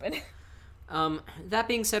everything open. That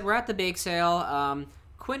being said, we're at the bake sale.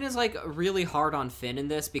 Quinn is, like, really hard on Finn in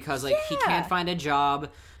this because, like, he can't find a job.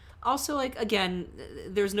 Also, like, again,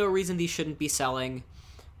 there's no reason these shouldn't be selling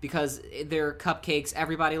because they're cupcakes.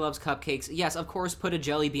 Everybody loves cupcakes. Yes, of course, put a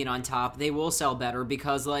jelly bean on top. They will sell better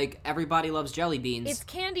because, like, everybody loves jelly beans. It's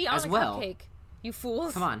candy on a cupcake, you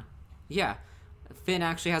fools. Come on. Yeah. Finn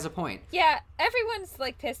actually has a point. Yeah, everyone's,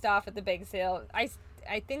 like, pissed off at the bake sale. I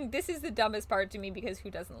think this is the dumbest part to me because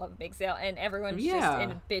who doesn't love a bake sale? And everyone's just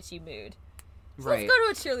in a bitchy mood. So let's go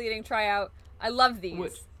to a cheerleading tryout. I love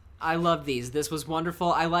these. I love these. This was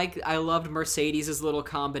wonderful. I loved Mercedes' little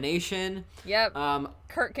combination. Yep.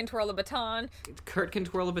 Kurt can twirl a baton.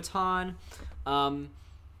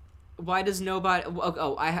 Why does nobody...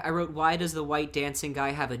 I wrote, why does the white dancing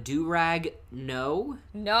guy have a do-rag? No,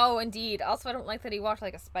 indeed. Also, I don't like that he walked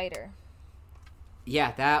like a spider.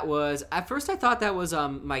 Yeah, that was... At first, I thought that was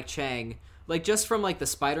Mike Chang. Like, just from, like, the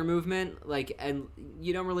spider movement. Like, and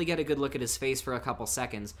you don't really get a good look at his face for a couple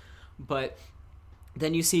seconds. But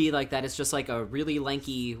then you see, like, that it's just, like, a really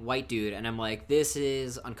lanky white dude. And I'm like, this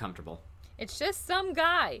is uncomfortable. It's just some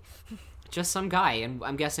guy. Just some guy. And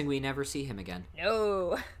I'm guessing we never see him again.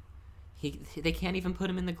 No. They can't even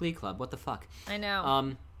put him in the Glee Club. What the fuck? I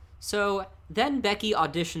know. So then Becky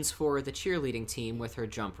auditions for the cheerleading team with her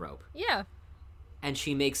jump rope. Yeah. And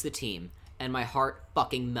she makes the team. And my heart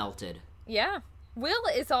fucking melted. Yeah. Will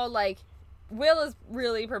is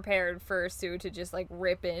really prepared for Sue to just, like,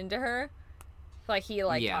 rip into her. Like, he,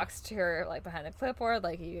 like, talks to her, like, behind the clipboard,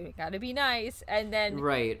 like, you gotta be nice. And then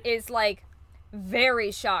is, like,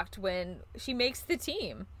 very shocked when she makes the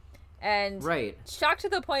team. And shocked to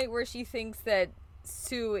the point where she thinks that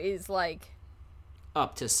Sue is, like,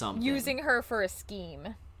 up to something, using her for a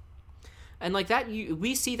scheme. And, like, that,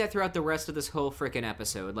 we see that throughout the rest of this whole frickin'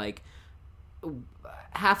 episode. Like,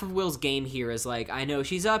 half of Will's game here is, like, I know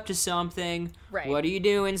she's up to something. Right. What are you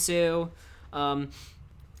doing, Sue?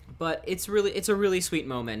 But it's a really sweet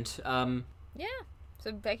moment. Yeah.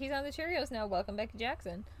 So Becky's on the Cheerios now. Welcome, Becky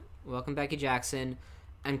Jackson. Welcome, Becky Jackson.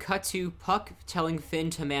 And cut to Puck telling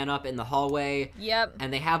Finn to man up in the hallway. Yep.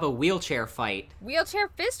 And they have a wheelchair fight. Wheelchair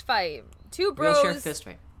fist fight. Two bros. Wheelchair fist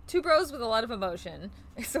fight. Two bros with a lot of emotion.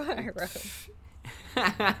 Is what I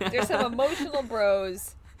wrote. There's some emotional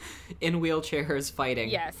bros. In wheelchairs fighting.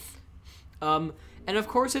 Yes. And of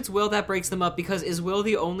course it's Will that breaks them up because is Will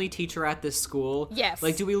the only teacher at this school? Yes.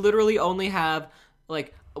 Like, do we literally only have,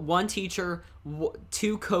 like, one teacher,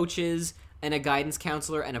 two coaches, and a guidance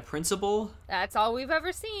counselor and a principal? That's all we've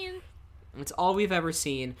ever seen. It's all we've ever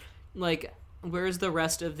seen. Like, where's the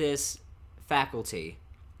rest of this faculty?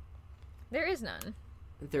 There is none.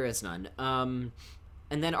 There is none.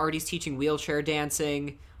 And then Artie's teaching wheelchair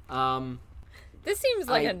dancing. This seems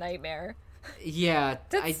like a nightmare. Yeah.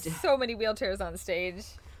 So many wheelchairs on stage.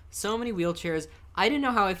 So many wheelchairs. I didn't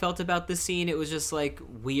know how I felt about this scene. It was just, like,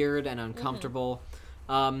 weird and uncomfortable.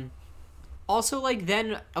 Also, like,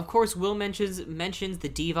 then, of course, Will mentions the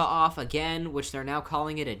Diva Off again, which they're now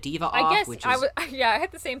calling it a Diva Off. I guess, which I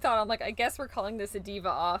had the same thought. I'm like, I guess we're calling this a Diva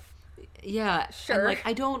Off. Yeah. Sure. And, like,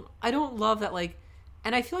 I don't love that, like,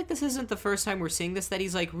 and I feel like this isn't the first time we're seeing this, that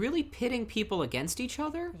he's, like, really pitting people against each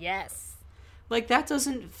other. Yes. Like, that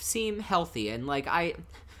doesn't seem healthy, and, like,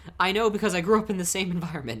 I know because I grew up in the same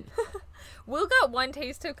environment. Will got one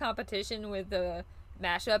taste of competition with the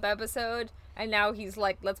mashup episode, and now he's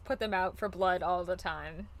like, let's put them out for blood all the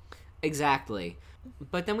time. Exactly.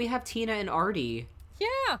 But then we have Tina and Artie.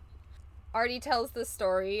 Yeah. Artie tells the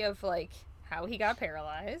story of, like, how he got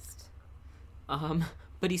paralyzed.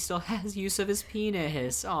 But he still has use of his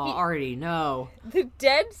penis. Aw, Artie, no. The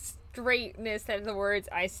dead straightness that the words,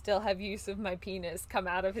 I still have use of my penis, come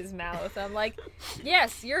out of his mouth. I'm like,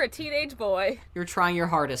 yes, you're a teenage boy. You're trying your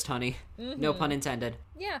hardest, honey. No pun intended.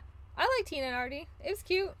 Yeah. I like Tina and Artie. It was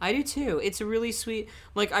cute. I do too. It's a really sweet...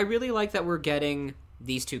 Like, I really like that we're getting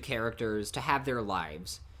these two characters to have their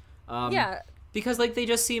lives. Yeah. Because, like, they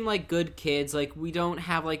just seem like good kids. Like, we don't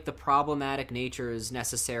have, like, the problematic natures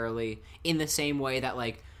necessarily in the same way that,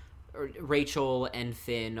 like, Rachel and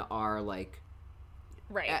Finn are, like...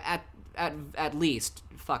 Right. At least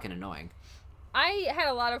fucking annoying.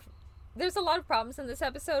 There's a lot of problems in this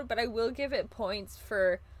episode, but I will give it points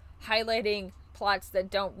for highlighting plots that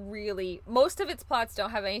don't really... Most of its plots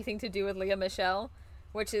don't have anything to do with Lea Michele,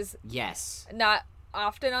 which is... Yes. Not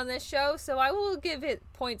often on this show, so I will give it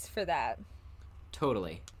points for that.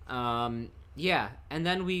 Totally. Yeah, and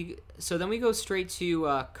then we go straight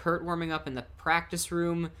to Kurt warming up in the practice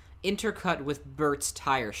room, intercut with Bert's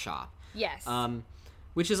tire shop. Yes.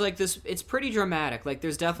 Which is like this, it's pretty dramatic. Like,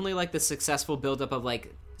 there's definitely like the successful buildup of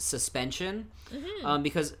like suspension.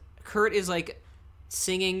 Because Kurt is like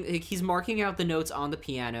singing, like, he's marking out the notes on the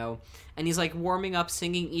piano, and he's like warming up,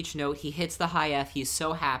 singing each note. He hits the high F, he's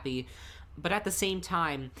so happy. But at the same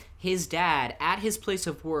time, his dad, at his place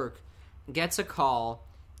of work, gets a call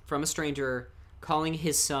from a stranger calling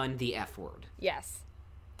his son the F word. Yes.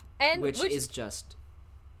 And which is just...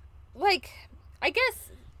 Like, I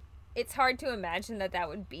guess it's hard to imagine that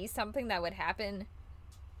would be something that would happen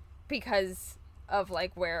because of,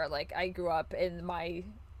 like, where, like, I grew up in my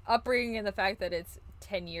upbringing and the fact that it's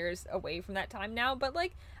 10 years away from that time now. But,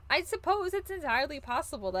 like, I suppose it's entirely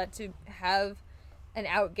possible that to have an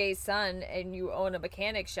out gay son and you own a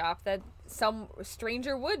mechanic shop, that some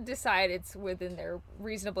stranger would decide it's within their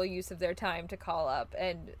reasonable use of their time to call up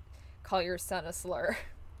and call your son a slur.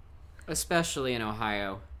 Especially in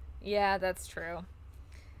Ohio. Yeah, that's true.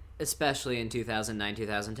 Especially in 2009,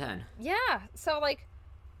 2010. Yeah, so, like,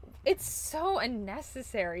 it's so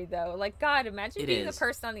unnecessary, though. Like, God, imagine being the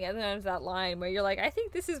person on the other end of that line where you're like, I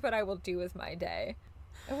think this is what I will do with my day.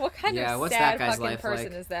 And what kind of sad fucking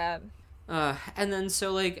person is that? And then,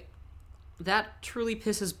 so, like, that truly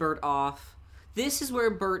pisses Bert off. This is where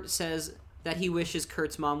Bert says that he wishes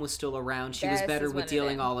Kurt's mom was still around. She was better with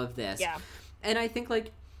dealing all of this. Yeah. And I think,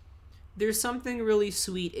 like, there's something really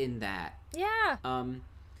sweet in that. Yeah.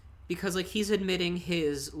 Because, like, he's admitting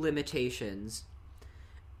his limitations.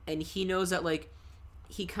 And he knows that, like,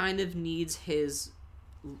 he kind of needs his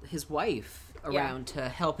wife around to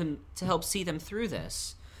help see them through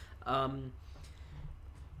this.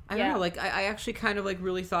 I don't know, like, I actually kind of, like,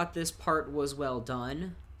 really thought this part was well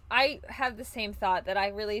done. I have the same thought, that I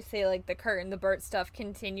really say, like, the Kurt and the Bert stuff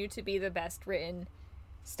continue to be the best written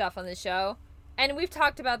stuff on the show. And we've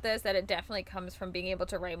talked about this, that it definitely comes from being able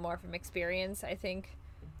to write more from experience, I think.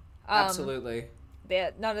 Absolutely.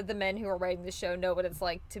 None of the men who are writing the show know what it's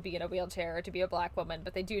like to be in a wheelchair or to be a black woman,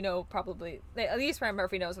 but they do know at least Ryan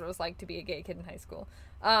Murphy knows what it was like to be a gay kid in high school.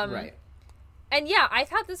 Right. And yeah, I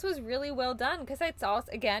thought this was really well done, because it's also,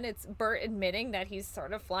 again, it's Bert admitting that he's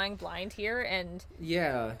sort of flying blind here, and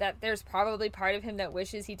that there's probably part of him that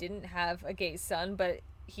wishes he didn't have a gay son, but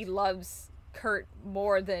he loves Kurt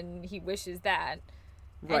more than he wishes that.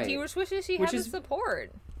 Right. And he wishes he had his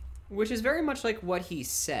support. Which is very much like what he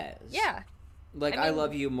says. Yeah. Like, I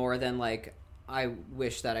love you more than, like, I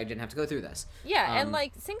wish that I didn't have to go through this. Yeah, and,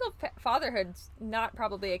 like, single fatherhood's not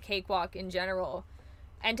probably a cakewalk in general.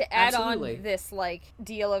 And to add on this, like,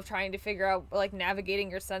 deal of trying to figure out, like,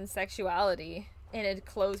 navigating your son's sexuality in a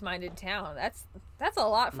closed-minded town, that's a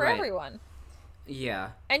lot for everyone.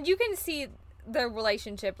 Yeah. And you can see the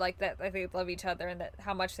relationship, like, that they love each other and that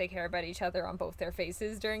how much they care about each other on both their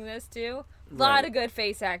faces during this, too. A lot of good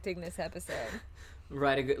face acting this episode.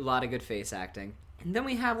 Right, a lot of good face acting. And then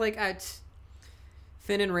we have, like,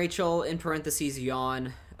 Finn and Rachel, in parentheses,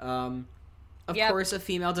 yawn. Of course, a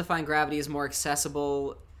female defying gravity is more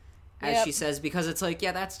accessible, as she says, because it's like,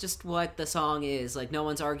 yeah, that's just what the song is. Like, no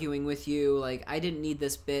one's arguing with you. Like, I didn't need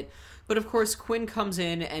this bit. But, of course, Quinn comes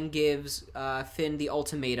in and gives Finn the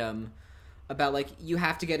ultimatum about, like, you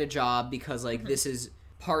have to get a job because, like, this is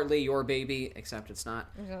partly your baby, except it's not.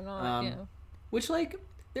 Which, like,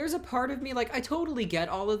 there's a part of me, like, I totally get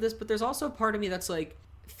all of this, but there's also a part of me that's like,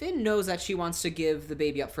 Finn knows that she wants to give the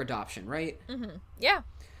baby up for adoption, right? Mm-hmm. Yeah.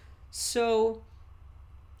 So,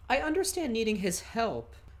 I understand needing his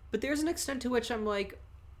help, but there's an extent to which I'm like...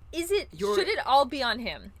 should it all be on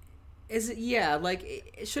him? Should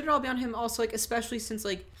it all be on him also, like, especially since,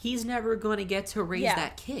 like, he's never going to get to raise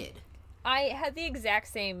that kid? I had the exact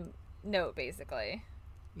same note, basically.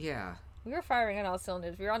 Yeah. We were firing on all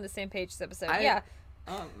cylinders. We were on the same page this episode.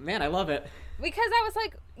 Oh, man, I love it. Because I was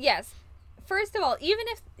like, yes. First of all, even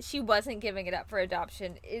if she wasn't giving it up for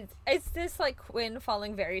adoption, is this, like, Quinn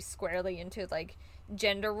falling very squarely into, like,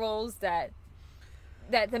 gender roles that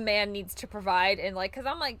the man needs to provide? And, like, because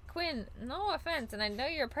I'm like, Quinn, no offense, and I know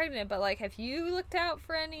you're pregnant, but, like, have you looked out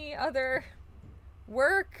for any other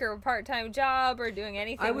work or part-time job or doing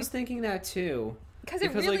anything? I was thinking that, too. Because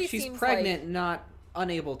it really like, she's seems pregnant, like... not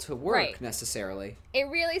unable to work, necessarily. It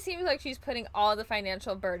really seems like she's putting all the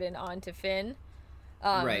financial burden onto Finn.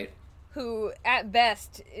 Right. Who, at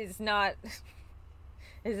best, is not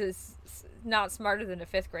smarter than a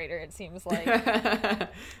 5th grader, it seems like.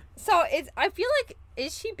 So, I feel like,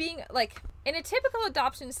 is she being, like, in a typical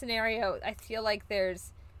adoption scenario, I feel like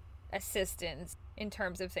there's assistance in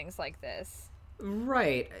terms of things like this.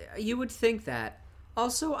 Right. You would think that.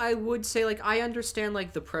 Also, I would say, like, I understand,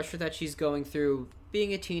 like, the pressure that she's going through.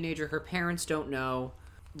 Being a teenager, her parents don't know.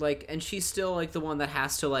 Like, and she's still, like, the one that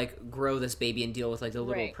has to, like, grow this baby and deal with, like, the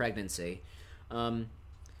little pregnancy.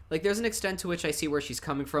 Like, there's an extent to which I see where she's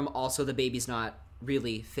coming from. Also, the baby's not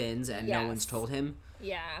really Finn's, and no one's told him.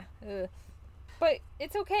 Yeah. Ugh. But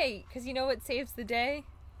it's okay, because you know what saves the day?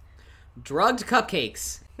 Drugged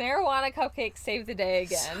cupcakes. Marijuana cupcakes save the day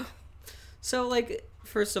again. So, like,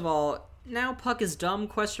 first of all, now Puck is dumb,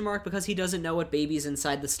 because he doesn't know what babies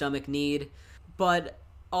inside the stomach need. But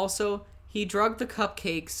also... he drugged the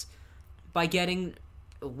cupcakes by getting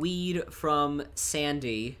weed from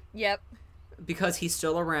Sandy. Yep. Because he's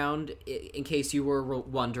still around, in case you were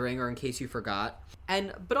wondering or in case you forgot.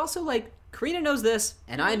 But also, like, Karina knows this,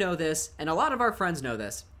 and I know this, and a lot of our friends know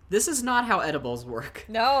this. This is not how edibles work.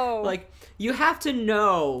 No. Like, you have to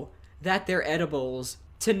know that they're edibles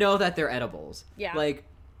to know that they're edibles. Yeah. Like,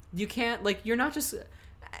 you can't, like, you're not just...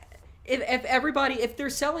 If they're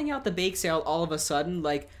selling out the bake sale all of a sudden,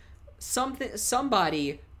 like...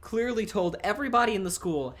 somebody clearly told everybody in the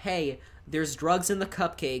school, hey, there's drugs in the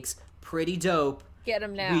cupcakes, pretty dope. Get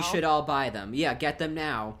them now. We should all buy them. Yeah, get them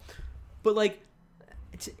now. But, like,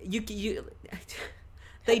 you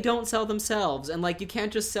they don't sell themselves, and, like, you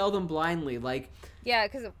can't just sell them blindly, like... Yeah,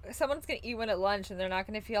 because someone's going to eat one at lunch, and they're not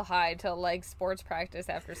going to feel high till, like, sports practice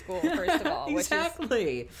after school, first of all.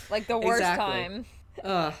 Exactly. Which is, like, the worst time.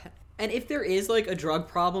 And if there is, like, a drug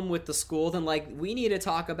problem with the school, then, like, we need to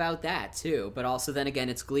talk about that, too. But also, then again,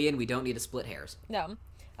 it's Glee, and we don't need to split hairs. No.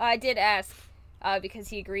 I did ask, because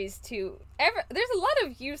he agrees to... There's a lot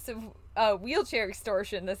of use of wheelchair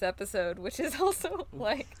extortion this episode, which is also,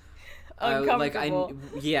 like, uncomfortable.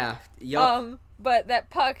 Yup. But that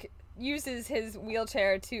Puck uses his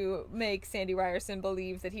wheelchair to make Sandy Ryerson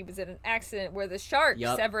believe that he was in an accident where the shark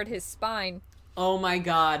severed his spine. Oh my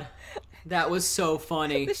god. That was so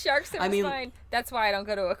funny. The shark severed his spine. That's why I don't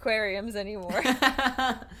go to aquariums anymore.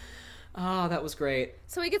 Oh, that was great.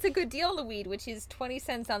 So he gets a good deal on the weed, which is 20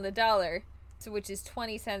 cents on the dollar. So which is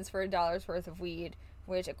 20 cents for $1's worth of weed,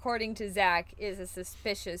 which, according to Zach, is a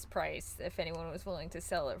suspicious price if anyone was willing to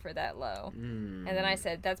sell it for that low. And then I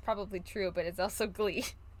said, that's probably true, but it's also Glee.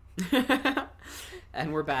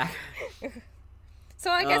 And we're back.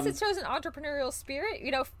 So I guess it shows an entrepreneurial spirit.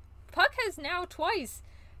 You know, Puck has now twice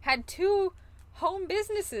had 2 home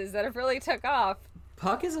businesses that have really took off.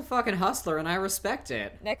 Puck is a fucking hustler, and I respect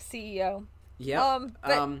it. Next CEO. Yep.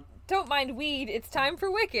 But don't mind weed. It's time for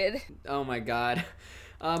Wicked. Oh my god.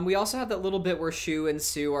 We also have that little bit where Shu and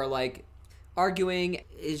Sue are, like, arguing,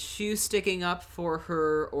 is Shu sticking up for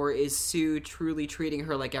her, or is Sue truly treating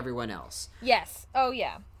her like everyone else? Yes. Oh,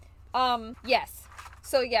 yeah. Yes.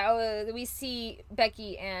 So, yeah, we see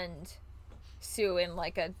Becky and Sue in,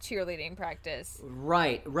 like, a cheerleading practice.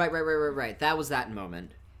 Right. That was that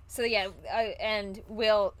moment. So yeah, and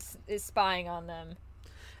Will is spying on them.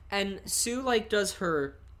 And Sue, like, does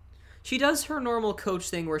her normal coach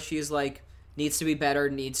thing where she's like, needs to be better,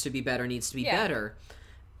 needs to be better, needs to be better.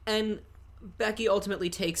 And Becky ultimately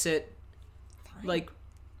takes it, like,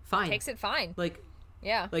 fine. Takes it fine. Like,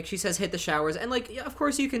 yeah. Like, she says, hit the showers. And, like, of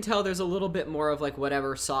course you can tell there's a little bit more of, like,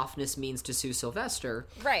 whatever softness means to Sue Sylvester.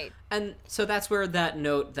 Right. And so that's where that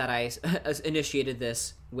note that I initiated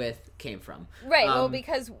this with came from. Right, well,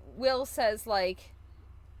 because Will says, like,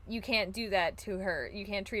 you can't do that to her. You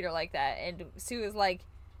can't treat her like that. And Sue is like,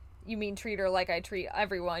 you mean treat her like I treat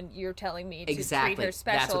everyone? You're telling me to treat her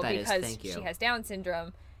special because she has Down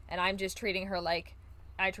syndrome, and I'm just treating her like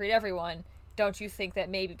I treat everyone. Don't you think that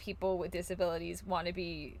maybe people with disabilities want to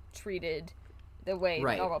be treated the way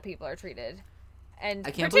normal people are treated? And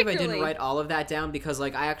I can't believe I didn't write all of that down because,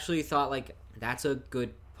 like, I actually thought, like, that's a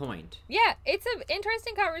good point. Yeah, it's an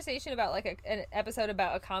interesting conversation about, like, an episode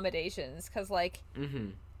about accommodations because, like,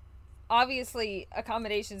 obviously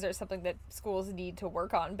accommodations are something that schools need to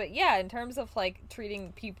work on. But, yeah, in terms of, like,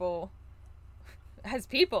 treating people as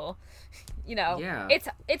people, you know, it's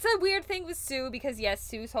a weird thing with Sue because, yes,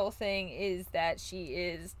 Sue's whole thing is that she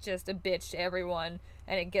is just a bitch to everyone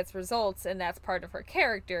and it gets results, and that's part of her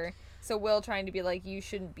character. So Will trying to be like, you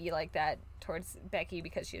shouldn't be like that towards Becky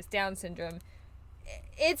because she has Down syndrome.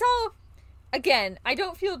 It's all, again, I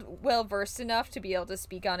don't feel well versed enough to be able to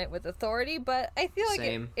speak on it with authority, but I feel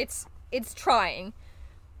like it's trying.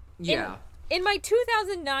 Yeah. In my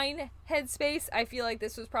 2009 headspace, I feel like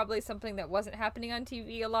this was probably something that wasn't happening on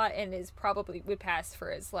TV a lot and is probably would pass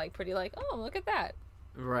for as, like, pretty, like, oh, look at that.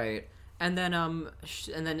 Right. And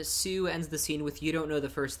then Sue ends the scene with, you don't know the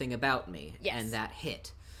first thing about me. Yes. And that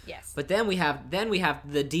hit. Yes. But then we have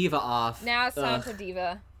the diva off. Now it's time for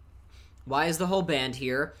diva. Why is the whole band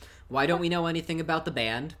here? Why don't we know anything about the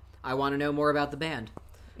band? I want to know more about the band.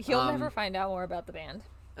 You'll never find out more about the band.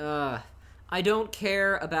 I don't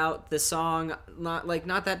care about the song. Not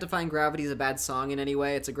that Defying Gravity is a bad song in any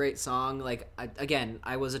way. It's a great song. Like,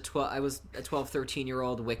 I was a 12,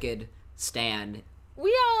 13-year-old Wicked stan.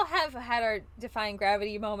 We all have had our Defying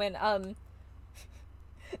Gravity moment.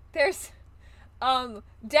 There's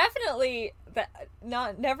definitely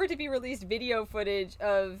never to be released video footage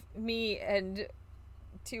of me and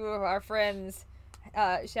two of our friends,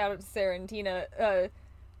 shout out to Sarah and Tina,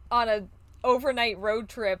 on a overnight road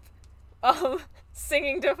trip,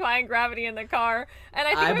 singing Defying Gravity in the car. And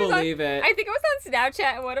I think it was on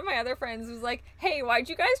Snapchat, and one of my other friends was like, hey, why'd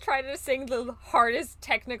you guys try to sing the hardest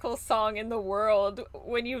technical song in the world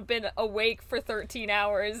when you've been awake for 13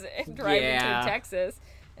 hours and driving through Texas?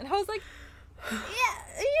 And I was like,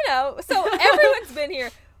 yeah, you know, so everyone's been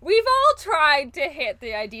here. We've all tried to hit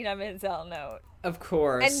the Idina Menzel note. Of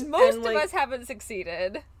course. And most of us haven't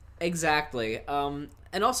succeeded. Exactly.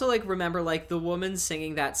 And also, like, remember, like, the woman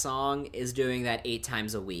singing that song is doing that 8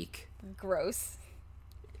 times a week. Gross.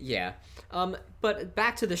 Yeah. But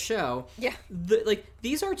back to the show. Yeah.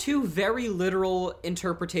 These are two very literal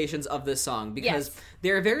interpretations of this song because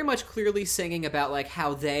they're very much clearly singing about, like,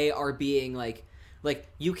 how they are being, like,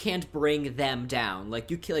 you can't bring them down.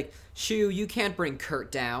 Like, Shu, you can't bring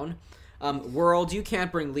Kurt down. World, you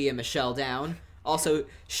can't bring Leah Michelle down. Also,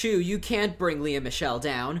 Shu, you can't bring Leah Michelle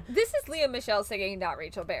down. This is Leah Michelle singing, not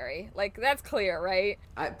Rachel Berry. Like, that's clear, right?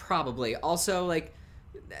 Probably. Also, like,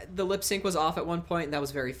 the lip sync was off at one point, and that was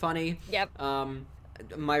very funny. Yep.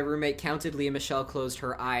 My roommate counted Leah Michelle closed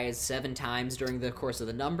her eyes 7 times during the course of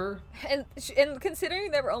the number. And considering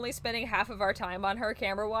that we're only spending half of our time on her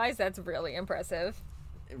camera-wise, that's really impressive.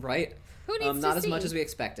 Right? Who needs to not see? As much as we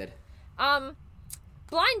expected.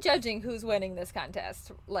 Blind judging who's winning this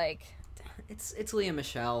contest, like... It's Leah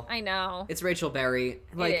Michelle. I know. It's Rachel Berry.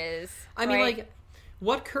 Like, it is. I mean, like,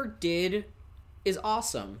 what Kurt did is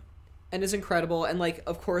awesome and is incredible, and, like,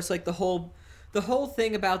 of course, like, the whole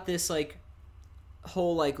thing about this, like,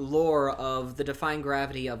 whole, like, lore of the Defying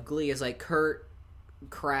Gravity of Glee is, like, Kurt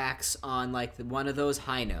cracks on, like, one of those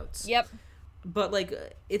high notes. Yep. But,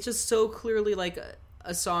 like, it's just so clearly, like,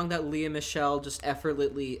 a song that Leah Michelle just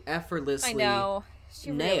effortlessly I know. She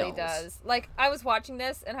nails. Really does. Like, I was watching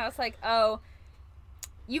this, and I was like, oh,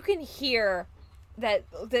 you can hear that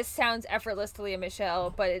this sounds effortless to Leah Michelle,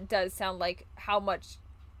 but it does sound like how much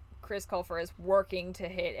Chris Colfer is working to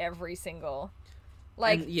hit every single...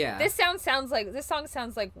 Like, this song sounds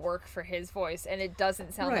like work for his voice, and it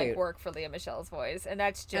doesn't sound like work for Leah Michelle's voice, and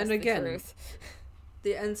that's just the truth.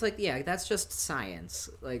 And it's like, that's just science.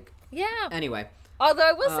 Like, yeah. Anyway. Although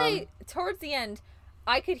I will say, towards the end,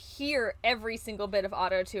 I could hear every single bit of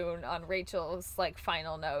auto-tune on Rachel's, like,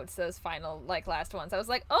 final notes, those final, like, last ones. I was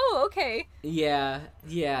like, oh, okay. Yeah.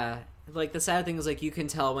 Like, the sad thing is, like, you can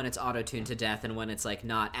tell when it's auto-tuned to death and when it's, like,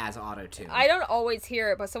 not as auto-tuned. I don't always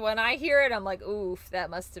hear it, but so when I hear it, I'm like, oof, that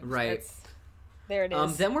must have... Right. There it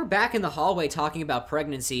is. Then we're back in the hallway talking about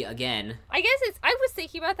pregnancy again. I guess I was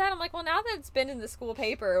thinking about that. I'm like, well, now that it's been in the school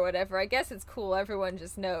paper or whatever, I guess it's cool. Everyone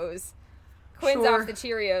just knows. Quinn's Sure. off the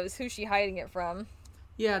Cheerios. Who's she hiding it from?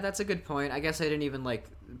 Yeah, that's a good point. I guess I didn't even, like,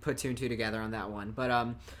 put two and two together on that one.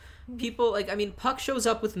 But, people, like, I mean, Puck shows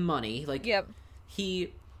up with money. Like, Yep.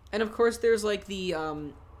 And of course there's, like,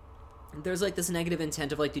 there's, like, this negative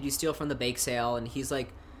intent of, like, did you steal from the bake sale? And he's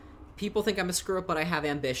like, people think I'm a screw-up, but I have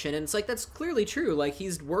ambition. And it's like, that's clearly true. Like,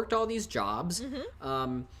 he's worked all these jobs.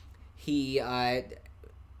 Mm-hmm. He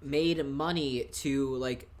made money to,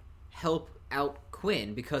 like, help out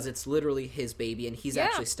Quinn because it's literally his baby and he's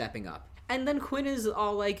actually stepping up. And then Quinn is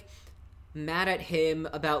all, like, mad at him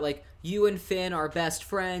about, like, you and Finn are best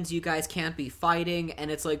friends, you guys can't be fighting. And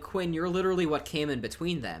it's like, Quinn, you're literally what came in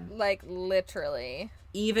between them. Like, literally.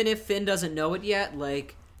 Even if Finn doesn't know it yet,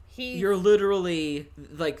 like... You're literally,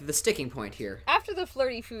 like, the sticking point here. After the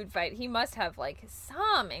flirty food fight, he must have, like,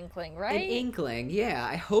 some inkling, right? An inkling, yeah,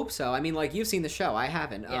 I hope so. I mean, like, you've seen the show, I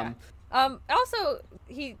haven't. Yeah. Also,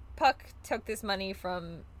 Puck took this money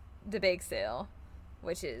from the bake sale,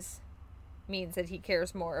 which means that he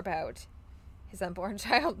cares more about his unborn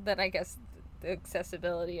child than, I guess, the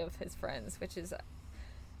accessibility of his friends, which is...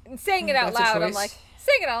 saying it out loud,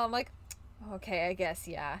 I'm like, okay, I guess,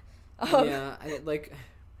 yeah. Yeah,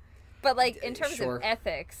 But, like, in terms sure. of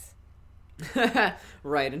ethics.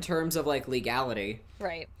 Right, in terms of, like, legality.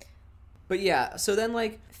 Right. But yeah, so then,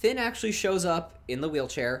 like, Finn actually shows up in the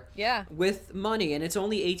wheelchair. Yeah. With money, and it's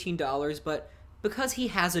only $18, but because he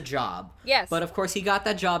has a job. Yes. But, of course, he got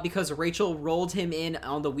that job because Rachel rolled him in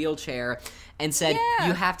on the wheelchair and said,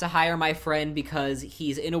 you have to hire my friend because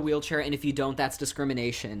he's in a wheelchair, and if you don't, that's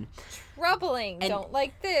discrimination. Troubling. Don't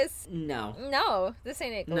like this. No, this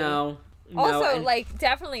ain't it. Glee. No. Also, like,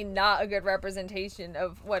 definitely not a good representation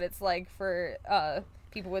of what it's like for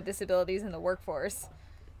people with disabilities in the workforce.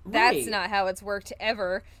 Right. That's not how it's worked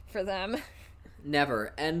ever for them.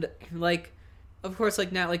 Never. And, like, of course,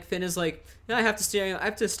 like, now, like, Finn is like, no, I have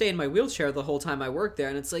to stay in my wheelchair the whole time I work there,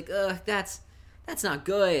 and it's like, that's not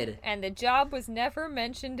good. And the job was never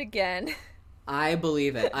mentioned again. I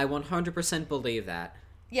believe it. I 100% believe that.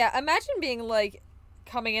 Yeah, imagine being, like,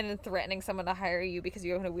 coming in and threatening someone to hire you because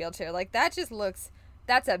you're in a wheelchair. Like, that's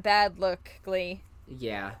a bad look, Glee.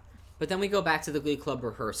 Yeah. But then we go back to the Glee Club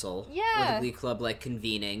rehearsal. Yeah. Or the Glee Club, like,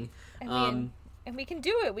 convening. And we can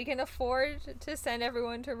do it. We can afford to send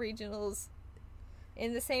everyone to regionals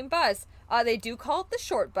in the same bus. They do call it the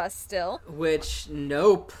short bus still. Which,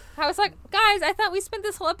 nope. I was like, guys, I thought we spent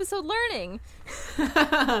this whole episode learning.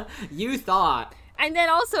 You thought. And then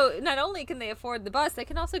also, not only can they afford the bus, they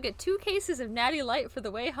can also get 2 cases of Natty Light for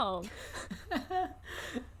the way home.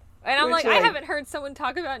 And I'm like, I haven't heard someone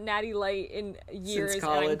talk about Natty Light in years, and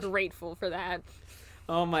I'm grateful for that.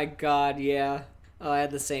 Oh my god, yeah. Oh, I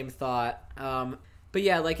had the same thought. But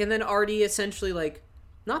yeah, like, and then Artie essentially, like,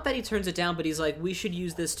 not that he turns it down, but he's like, we should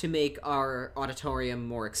use this to make our auditorium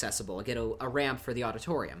more accessible. Get a ramp for the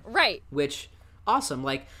auditorium. Right. Which, awesome.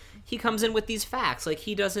 Like, he comes in with these facts. Like,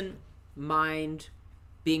 he doesn't mind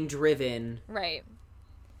being driven. Right.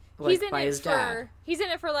 Like, by his dad. He's in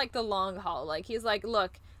it for, like, the long haul. Like, he's like,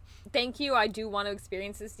 look, thank you, I do want to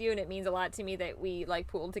experience this with you, and it means a lot to me that we, like,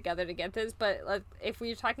 pooled together to get this, but, like, if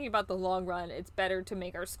we're talking about the long run, it's better to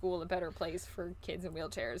make our school a better place for kids in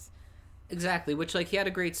wheelchairs. Exactly, which, like, he had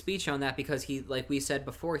a great speech on that because he, like we said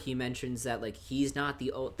before, he mentions that, like, he's not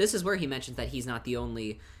this is where he mentions that he's not the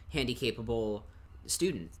only handicapable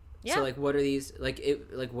student. Yeah. So, like, what are these,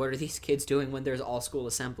 what are these kids doing when there's all school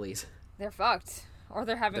assemblies? They're fucked. Or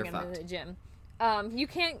they're having them in the gym.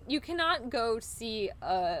 You cannot go see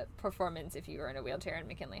a performance if you are in a wheelchair in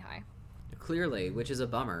McKinley High. Clearly, which is a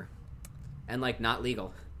bummer. And, like, not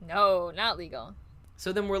legal. No, not legal.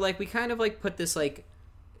 So then we kind of, like, put this, like,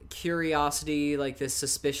 curiosity, like, this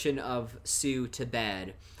suspicion of Sue to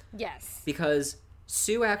bed. Yes. Because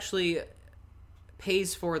Sue actually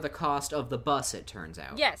pays for the cost of the bus, it turns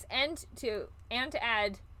out. Yes, and to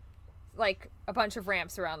add, like, a bunch of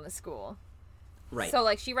ramps around the school. Right. So,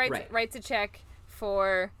 like, she writes a check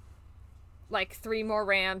for, like, 3 more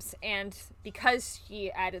ramps, and because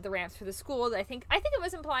she added the ramps for the school, I think it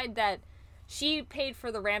was implied that she paid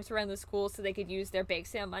for the ramps around the school so they could use their bake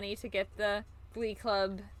sale money to get the Glee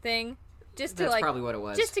Club thing. Just to That's like, probably what it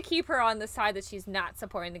was. just to keep her on the side that she's not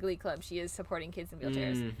supporting the Glee Club. She is supporting kids in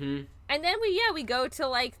wheelchairs. Mm-hmm. And then we go to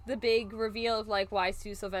like the big reveal of like why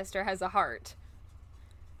Sue Sylvester has a heart.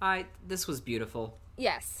 This was beautiful.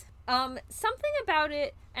 Yes. Something about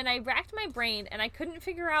it, and I racked my brain, and I couldn't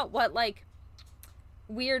figure out what, like,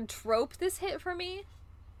 weird trope this hit for me.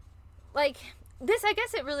 Like, this, I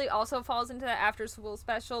guess it really also falls into that after-school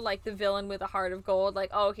special, like, the villain with a heart of gold,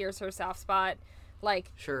 like, oh, here's her soft spot.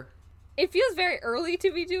 Like, Sure. it feels very early to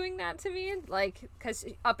be doing that to me, like, because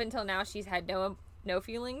up until now she's had no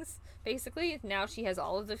feelings, basically. Now she has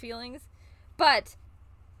all of the feelings. But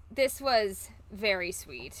this was very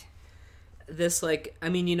sweet. This, like, I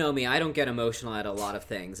mean, you know me, I don't get emotional at a lot of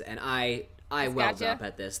things, and I welled gotcha. up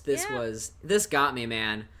at this. This got me,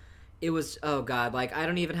 man. It was, oh god, like, I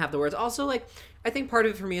don't even have the words. Also, like, I think part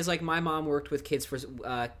of it for me is, like, my mom worked with kids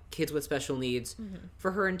with special needs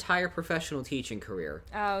for her entire professional teaching career.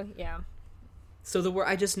 Oh, yeah. So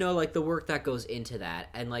I just know, like, the work that goes into that,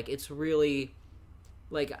 and, like, it's really,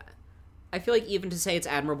 like, I feel like even to say it's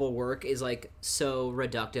admirable work is, like, so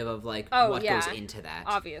reductive of, like, what goes into that.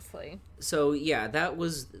 Obviously. So, yeah,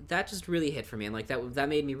 that just really hit for me, and, like, that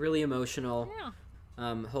made me really emotional.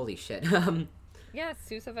 Yeah. Holy shit. Yeah,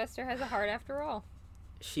 Sue Sylvester has a heart after all.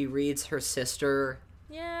 She reads her sister,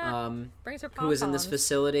 Yeah. Brings her pom-poms. who is in this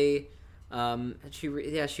facility. She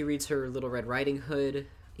reads her Little Red Riding Hood.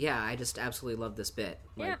 Yeah, I just absolutely love this bit.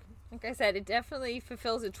 Yeah. Like I said, it definitely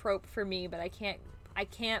fulfills a trope for me, but I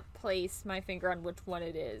can't place my finger on which one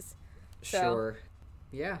it is. So, Sure.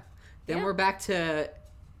 Yeah. Then Yeah. we're back to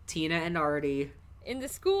Tina and Artie. in the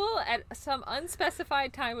school at some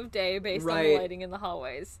unspecified time of day based on the Right. lighting in the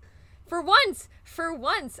hallways. For once,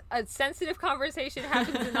 a sensitive conversation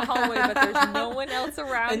happens in the hallway, but there's no one else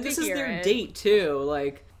around And to this is hear their it. date, too.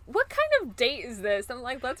 Like, What kind of date is this? I'm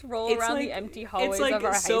like, let's roll it's around like, the empty hallways it's like of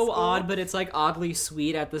our high so school. odd, but it's like oddly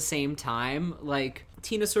sweet at the same time. Like,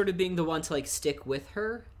 Tina sort of being the one to, like, stick with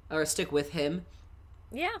her, or stick with him.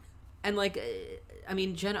 Yeah. And, like, I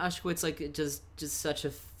mean, Jenna Ushkowitz, like, just such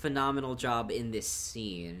a phenomenal job in this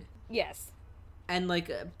scene. Yes. And,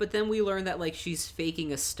 like, but then we learn that, like, she's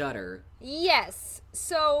faking a stutter. Yes.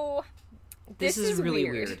 So this is really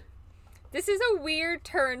weird. This is a weird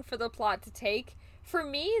turn for the plot to take. For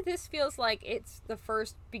me, this feels like it's the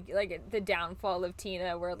first, the downfall of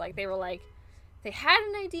Tina, where, like, they were, like, they had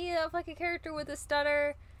an idea of, like, a character with a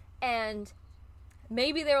stutter, and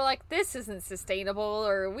maybe they were like, this isn't sustainable,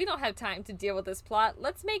 or we don't have time to deal with this plot.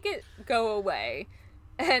 Let's make it go away.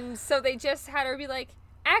 And so they just had her be like,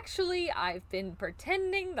 actually, I've been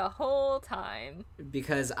pretending the whole time.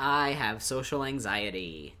 Because I have social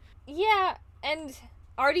anxiety. Yeah, and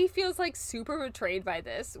Artie feels like super betrayed by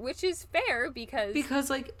this, which is fair because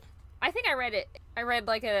like, I think I read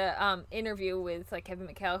like a interview with like Kevin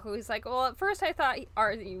McHale, who was like, well, at first I thought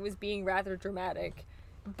Artie was being rather dramatic,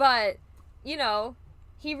 but you know,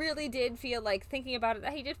 he really did feel like, thinking about it,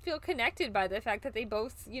 that he did feel connected by the fact that they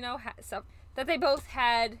both, you know, that they both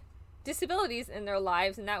had disabilities in their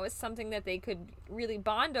lives, and that was something that they could really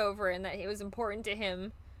bond over, and that it was important to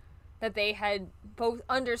him that they had both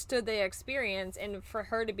understood the experience, and for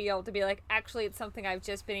her to be able to be like, actually, it's something I've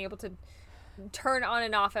just been able to turn on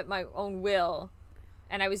and off at my own will,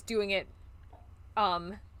 and I was doing it,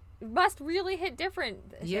 must really hit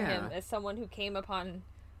different to him as someone who came upon,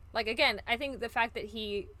 like, again, I think the fact that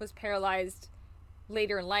he was paralyzed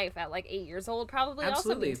later in life at like 8 years old probably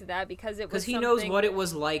also means that, because he knows what it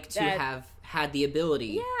was like to have had the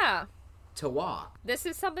ability to walk. This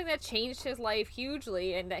is something that changed his life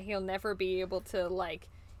hugely, and that he'll never be able to, like,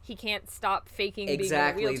 he can't stop faking being in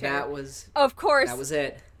a wheelchair. Of course, that was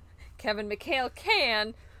it. Kevin McHale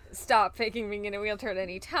can stop faking being in a wheelchair at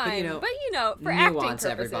any time, but you know, for nuance, acting purposes,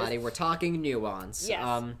 everybody, we're talking nuance.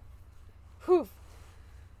 Yes. Whew.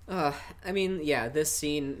 I mean, yeah, this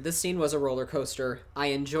scene was a roller coaster. I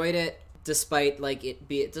enjoyed it, despite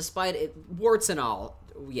it warts and all.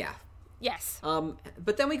 Yeah. Yes.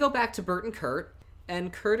 But then we go back to Bert and Kurt,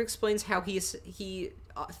 and Kurt explains how he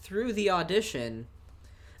through the audition,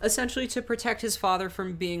 essentially to protect his father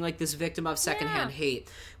from being like this victim of secondhand hate,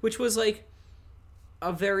 which was like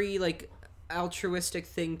a very like altruistic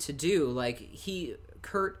thing to do. Like,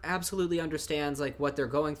 Kurt absolutely understands like what they're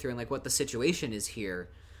going through and like what the situation is here.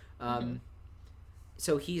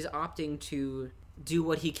 So he's opting to do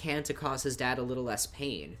what he can to cause his dad a little less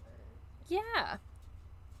pain. Yeah.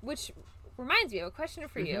 Which reminds me of a question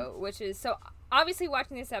for you, which is, so obviously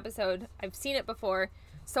watching this episode, I've seen it before,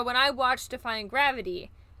 so when I watched Defying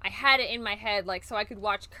Gravity, I had it in my head, like, so I could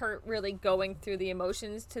watch Kurt really going through the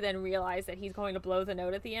emotions to then realize that he's going to blow the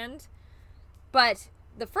note at the end. But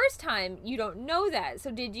the first time, you don't know that.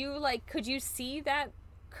 So did you, like, could you see that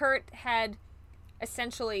Kurt had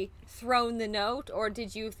essentially thrown the note, or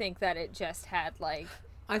did you think that it just had, like...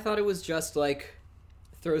 I thought it was just, like,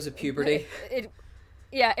 throes of puberty. It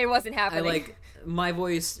wasn't happening. My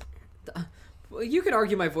voice... You could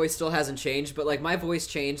argue my voice still hasn't changed, but, like, my voice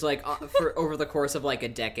changed, like, for over the course of, like, a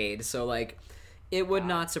decade. So, like, it would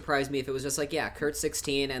not surprise me if it was just, like, yeah, Kurt's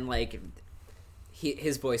 16 and, like...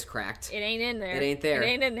 his voice cracked. It ain't in there. It ain't there. It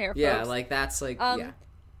ain't in there, folks. Yeah, like, that's, like, yeah.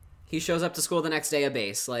 He shows up to school the next day a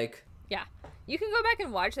bass, like... Yeah. You can go back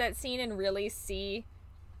and watch that scene and really see,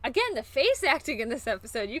 again, the face acting in this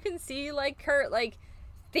episode. You can see, like, Kurt, like,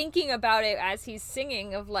 thinking about it as he's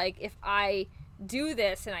singing of, like, if I do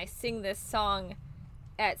this and I sing this song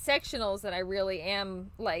at sectionals, that I really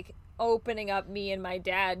am, like, opening up me and my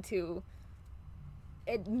dad to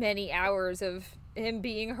many hours of him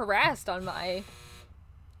being harassed on my...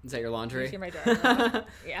 Is that your laundry? My dad.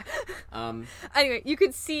 Yeah. Anyway, you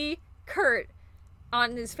could see Kurt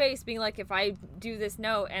on his face being like, if I do this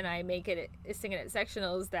note and I make it sing it at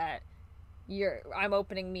sectionals, that I'm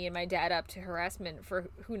opening me and my dad up to harassment for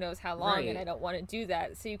who knows how long, right. And I don't want to do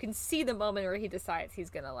that. So you can see the moment where he decides he's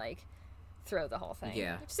gonna, like, throw the whole thing.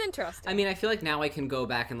 Yeah. Which is interesting. I mean, I feel like now I can go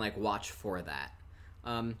back and, like, watch for that.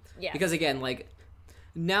 Yes. Because again, like,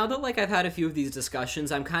 now that, like, I've had a few of these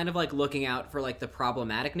discussions, I'm kind of, like, looking out for, like, the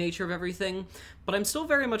problematic nature of everything, but I'm still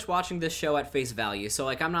very much watching this show at face value, so,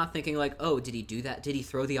 like, I'm not thinking, like, oh, did he do that? Did he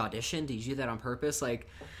throw the audition? Did he do that on purpose? Like,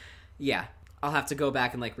 yeah, I'll have to go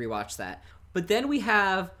back and, like, rewatch that. But then we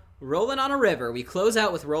have Rollin' on a River. We close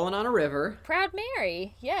out with Rollin' on a River. Proud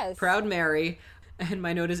Mary, yes. Proud Mary. And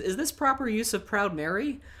my note is this proper use of Proud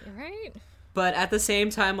Mary? Right. But at the same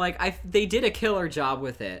time, like, they did a killer job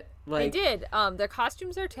with it. Like, they did. Their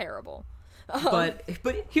costumes are terrible. But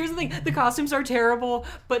here's the thing: the costumes are terrible,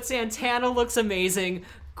 but Santana looks amazing.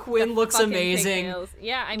 Quinn looks amazing.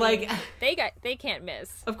 Yeah, I mean, like, they can't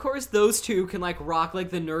miss. Of course, those two can, like, rock,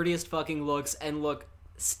 like, the nerdiest fucking looks and look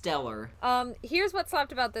stellar. Here's what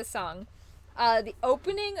slapped about this song. The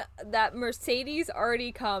opening, that Mercedes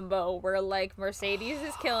Artie combo, where, like, Mercedes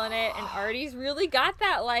is killing it and Artie's really got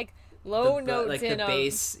that, like, low notes like in the them.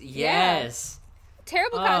 bass. Yes. Yeah.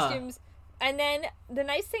 Terrible costumes. And then the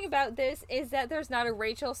nice thing about this is that there's not a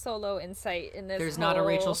Rachel solo in sight in this. There's not a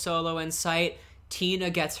Rachel solo in sight. Tina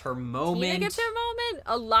gets her moment.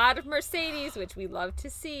 A lot of Mercedes, which we love to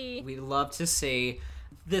see.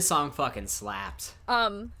 This song fucking slaps.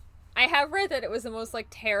 I have read that it was the most, like,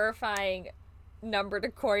 terrifying number to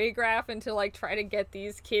choreograph and to, like, try to get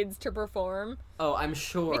these kids to perform. Oh, I'm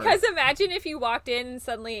sure. Because imagine if you walked in and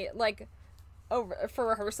suddenly, like, for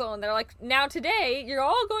rehearsal, and they're like, now today you're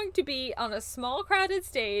all going to be on a small crowded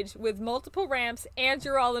stage with multiple ramps and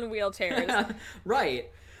you're all in wheelchairs. Right.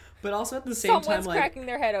 But also at the same time, someone's like, cracking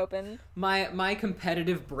their head open. My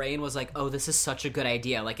competitive brain was like, oh, this is such a good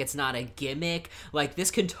idea. Like, it's not a gimmick. Like,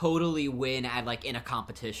 this can totally win at, like, in a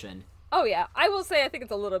competition. Oh yeah, I will say I think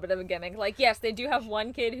it's a little bit of a gimmick. Like, yes, they do have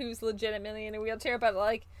one kid who's legitimately in a wheelchair, but,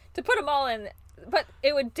 like, to put them all in, but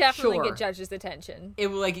it would definitely get judges' attention. It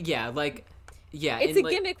would, like, yeah, it's a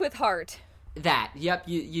gimmick with heart. That, yep,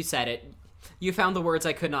 you said it. You found the words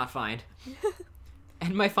I could not find.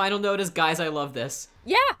 And my final note is, guys, I love this.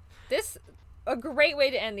 Yeah, this, a great way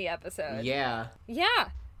to end the episode. Yeah. Yeah.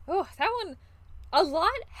 Oh, that one,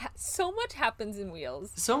 so much happens in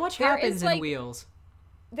Wheels. So much happens in Wheels.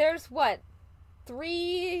 There's, what,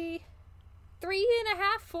 3.5,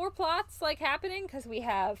 4 plots, like, happening? Because we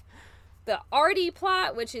have the Artie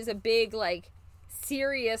plot, which is a big, like,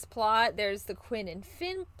 serious plot. There's the Quinn and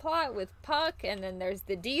Finn plot with Puck, and then there's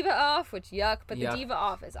the Diva Off, which yuck, but the Diva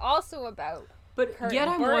Off is also about Kurt yet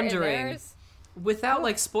and I'm Bert, wondering, without,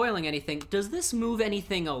 like, spoiling anything, does this move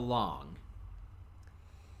anything along?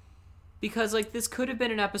 Because, like, this could have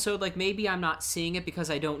been an episode, like, maybe I'm not seeing it because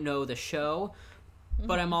I don't know the show,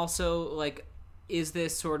 but I'm also, like, is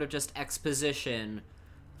this sort of just exposition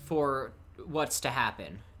for what's to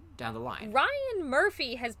happen down the line? Ryan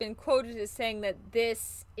Murphy has been quoted as saying that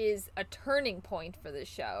this is a turning point for the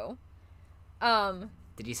show.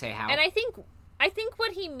 Did he say how? And I think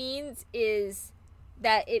what he means is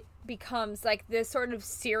that it becomes, like, the sort of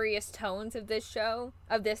serious tones of this show,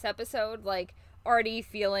 of this episode, like, Artie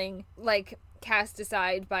feeling, like, cast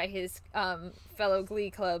aside by his fellow Glee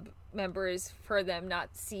Club members for them not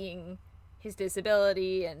seeing his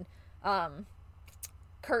disability, and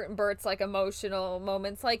Kurt and Bert's, like, emotional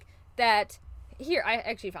moments, like that. Here, I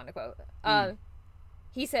actually found a quote.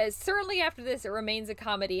 He says, certainly after this, it remains a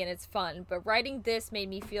comedy and it's fun, but writing this made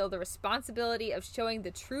me feel the responsibility of showing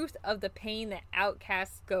the truth of the pain that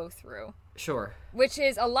outcasts go through. Sure. Which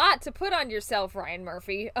is a lot to put on yourself, Ryan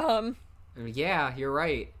Murphy. Yeah, you're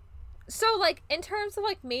right. So, like, in terms of,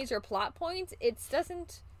 like, major plot points, it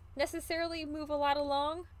doesn't necessarily move a lot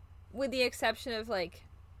along, with the exception of, like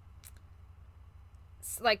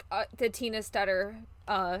the Tina Stutter,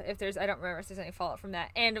 if there's, I don't remember if there's any fallout from that,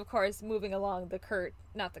 and, of course, moving along the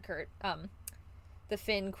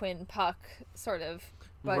Finn, Quinn, Puck sort of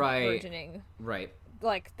burgeoning. Right.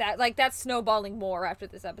 Like, that's snowballing more after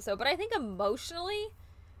this episode, but I think emotionally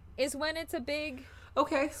is when it's a big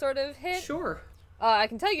sort of hit. Sure. I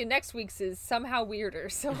can tell you next week's is somehow weirder,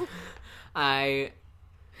 so...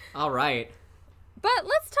 All right. But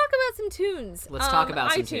let's talk about some tunes. Let's talk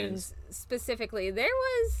about some iTunes tunes. Specifically. There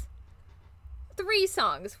was 3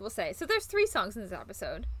 songs, we'll say. So there's 3 songs in this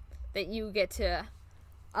episode that you get to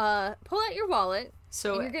pull out your wallet,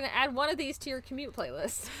 and you're going to add one of these to your commute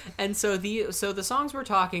playlist. And so the songs we're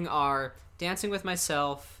talking are Dancing with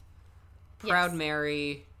Myself, Proud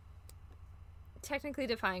Mary... Technically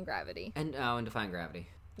Defying Gravity. And Defying Gravity.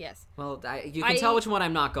 Yes. Well, you can tell which one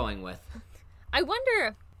I'm not going with. I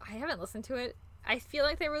wonder... I haven't listened to it. I feel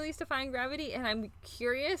like they released Defying Gravity, and I'm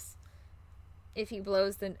curious if he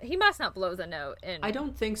blows the... He must not blow the note in I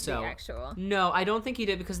don't think so. the actual... No, I don't think he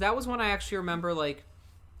did, because that was one I actually remember, like...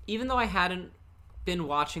 Even though I hadn't been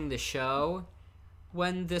watching the show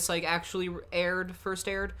when this, like, actually first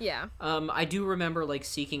aired... Yeah. I do remember, like,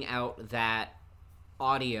 seeking out that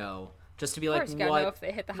audio... Just to be like, know if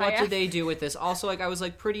they hit the what high did they do with this? Also, like, I was,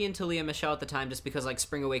 like, pretty into Lea Michele at the time just because, like,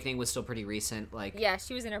 Spring Awakening was still pretty recent. Like, yeah,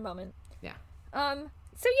 she was in her moment. Yeah.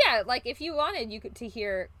 So, yeah, like, if you wanted, you could to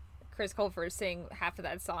hear Chris Colfer sing half of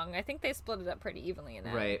that song. I think they split it up pretty evenly in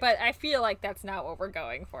that. Right. But I feel like that's not what we're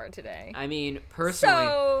going for today. I mean, personally,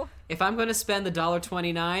 So... if I'm going to spend the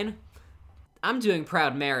 $1.29, I'm doing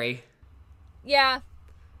Proud Mary. Yeah.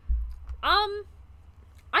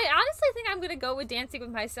 I honestly think I'm going to go with Dancing with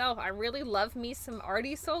Myself. I really love me some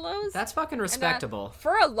Artie solos. That's fucking respectable. And,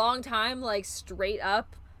 for a long time, like, straight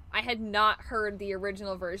up, I had not heard the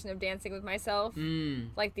original version of Dancing with Myself.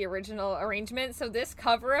 Like, the original arrangement. So this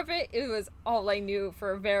cover of it was all I knew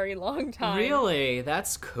for a very long time. Really?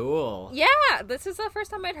 That's cool. Yeah, this is the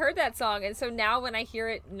first time I'd heard that song. And so now when I hear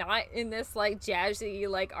it not in this, like, jazzy,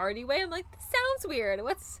 like, Artie way, I'm like, this sounds weird.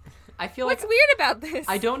 What's weird about this?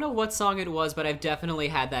 I don't know what song it was, but I've definitely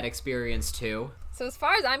had that experience too. So as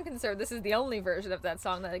far as I'm concerned, this is the only version of that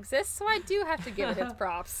song that exists, so I do have to give it its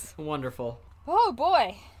props. Wonderful. Oh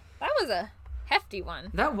boy, that was a hefty one.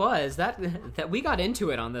 That was that we got into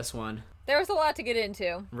it on this one. There was a lot to get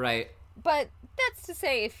into. Right. But that's to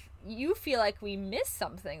say, if you feel like we missed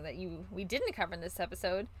something that we didn't cover in this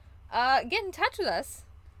episode, get in touch with us.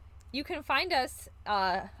 You can find us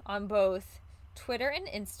on both Twitter and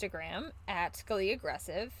Instagram at Glee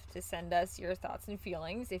Aggressive to send us your thoughts and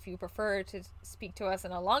feelings. If you prefer to speak to us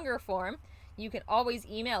in a longer form, you can always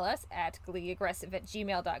email us at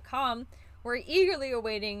gleeaggressive@gmail.com. We're eagerly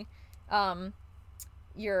awaiting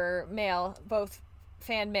your mail, both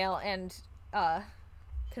fan mail and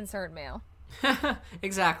concerned mail.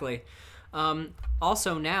 Exactly.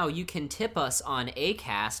 Also, now you can tip us on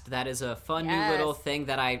Acast. That is a fun new little thing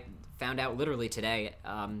that I found out literally today.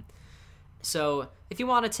 So if you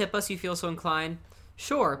want to tip us, you feel so inclined,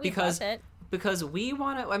 sure, because we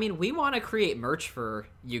want to. I mean, we want to create merch for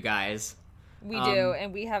you guys. We do,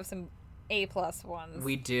 and we have some A+ ones.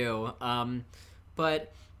 We do.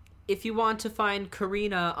 But if you want to find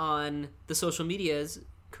Karina on the social medias,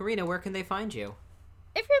 Karina, where can they find you?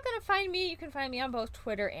 If you're going to find me, you can find me on both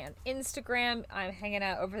Twitter and Instagram. I'm hanging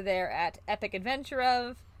out over there at Epic Adventure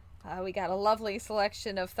of. We got a lovely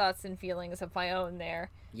selection of thoughts and feelings of my own there.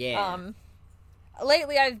 Yeah.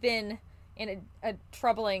 Lately, I've been in a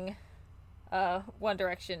troubling One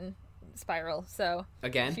Direction spiral. So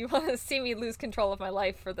again, if you want to see me lose control of my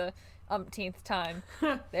life for the umpteenth time,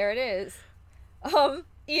 there it is. Ian,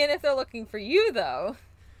 if they're looking for you, though.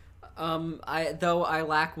 I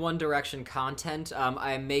lack One Direction content.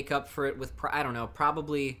 I make up for it with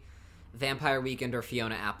probably Vampire Weekend or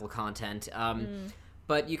Fiona Apple content.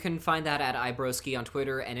 But you can find that at iBroski on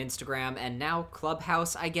Twitter and Instagram, and now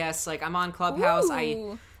Clubhouse, I guess. Like, I'm on Clubhouse.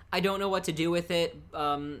 Ooh. I don't know what to do with it.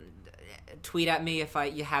 Tweet at me if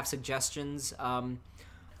you have suggestions.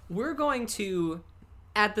 We're going to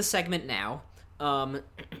add the segment now.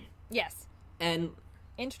 Yes. And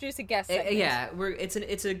introduce a guest segment. Yeah,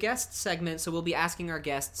 it's a guest segment, so we'll be asking our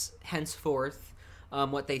guests henceforth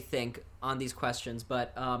what they think on these questions.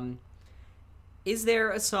 But is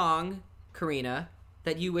there a song, Karina,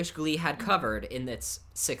 that you wish Glee had covered in its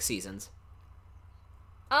 6 seasons?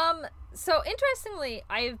 So interestingly,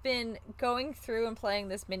 I have been going through and playing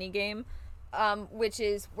this mini game, which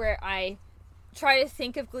is where I try to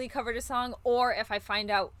think if Glee covered a song, or if I find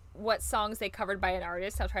out what songs they covered by an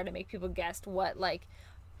artist, I'll try to make people guess what, like,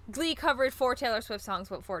 Glee covered 4 Taylor Swift songs,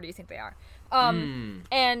 what 4 do you think they are?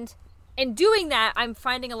 And in doing that, I'm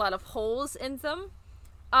finding a lot of holes in them.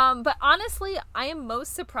 But honestly, I am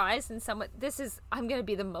most surprised in I'm going to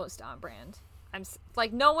be the most on brand.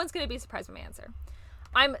 No one's going to be surprised by my answer.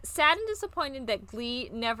 I'm sad and disappointed that Glee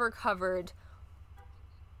never covered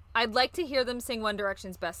I'd like to hear them sing One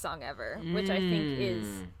Direction's best song ever, which I think is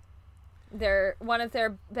one of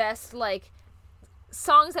their best, like,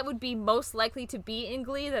 songs that would be most likely to be in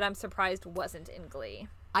Glee that I'm surprised wasn't in Glee.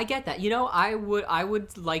 I get that. You know, I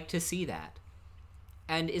would like to see that.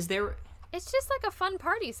 And is there... It's just like a fun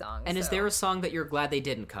party song. And so. Is there a song that you're glad they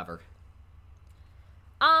didn't cover?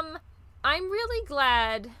 I'm really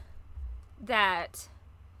glad that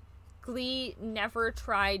Glee never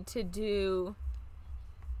tried to do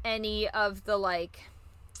any of the, like...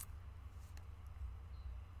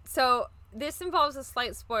 So, this involves a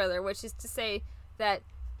slight spoiler, which is to say that,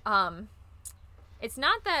 it's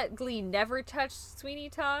not that Glee never touched Sweeney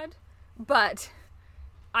Todd, but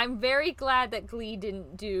I'm very glad that Glee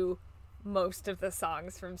didn't do most of the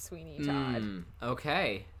songs from Sweeney Todd.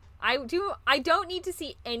 Okay. I don't need to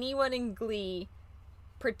see anyone in Glee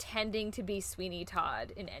pretending to be Sweeney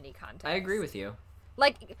Todd in any context. I agree with you.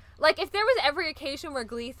 Like if there was every occasion where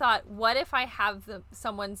Glee thought, what if I have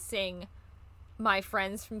someone sing My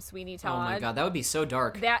Friends from Sweeney Todd? Oh my god, that would be so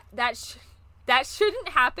dark. That shouldn't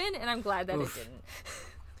happen, and I'm glad that Oof. it didn't.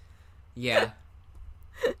 Yeah.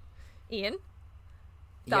 Ian?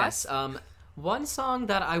 Thoughts? Yes. One song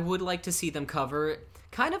that I would like to see them cover,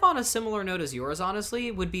 kind of on a similar note as yours,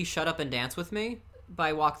 honestly, would be Shut Up and Dance With Me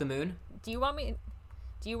by Walk the Moon. Do you want me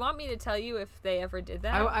to tell you if they ever did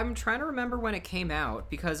that? I'm trying to remember when it came out,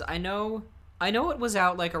 because I know it was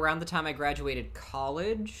out, like, around the time I graduated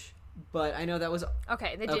college, but I know that was...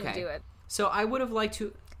 Okay, they didn't do it. So I would have liked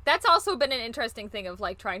to... That's also been an interesting thing of,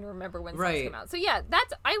 like, trying to remember when songs come out. So yeah,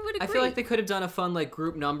 I would agree. I feel like they could have done a fun, like,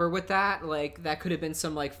 group number with that. Like, that could have been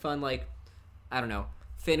some, like, fun, like, I don't know,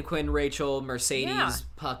 Finn, Quinn, Rachel, Mercedes,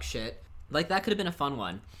 Puck shit. Like, that could have been a fun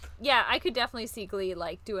one. Yeah, I could definitely see Glee,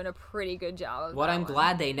 like, doing a pretty good job of What that I'm one.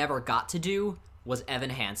 glad they never got to do was Evan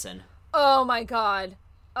Hansen. Oh my god,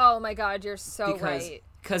 you're so right.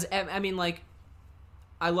 Because, I mean, like,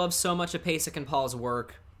 I love so much of Pasek and Paul's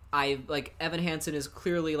work. Evan Hansen is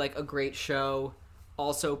clearly, like, a great show.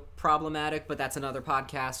 Also problematic, but that's another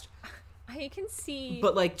podcast. I can see...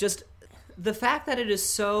 But, like, just the fact that it is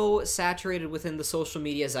so saturated within the social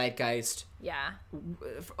media zeitgeist... Yeah.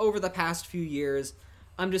 Over the past few years,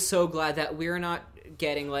 I'm just so glad that we're not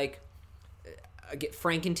getting, like,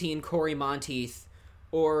 Frankentine Corey Monteith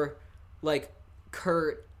or, like,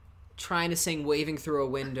 Kurt trying to sing Waving Through a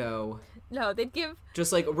Window... No, they'd give...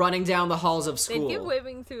 Just, like, running down the halls of school. They'd give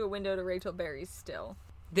Waving Through a Window to Rachel Berry still.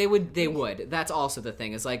 They would. That's also the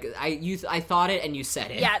thing. It's like, I thought it and you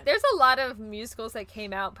said it. Yeah, there's a lot of musicals that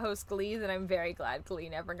came out post-Glee that I'm very glad Glee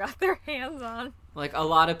never got their hands on. Like, a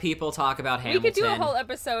lot of people talk about Hamilton. We could do a whole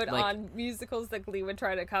episode on musicals that Glee would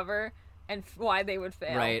try to cover and why they would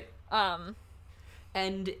fail. Right.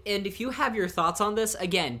 And if you have your thoughts on this,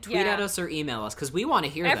 again, tweet at us or email us, because we want to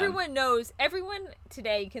hear them. Everyone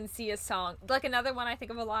today can see a song. Like, another one I think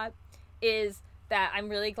of a lot is that I'm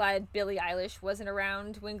really glad Billie Eilish wasn't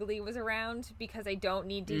around when Glee was around, because I don't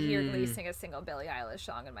need to hear Glee sing a single Billie Eilish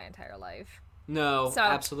song in my entire life. No, so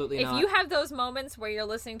absolutely not. If you have those moments where you're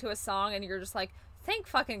listening to a song and you're just like, thank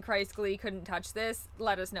fucking Christ Glee couldn't touch this,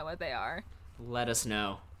 let us know what they are. Let us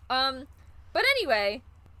know. But anyway,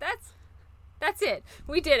 that's it.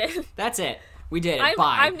 We did it. That's it. We did it.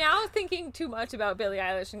 Bye. I'm now thinking too much about Billie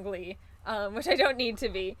Eilish and Glee, which I don't need to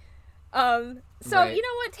be. Right. You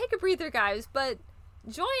know what? Take a breather, guys, but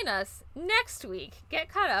join us next week. Get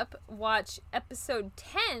caught up, watch episode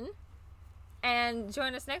 10, and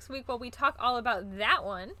join us next week while we talk all about that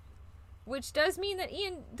one, which does mean that,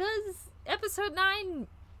 Ian, does episode 9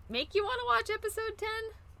 make you want to watch episode 10?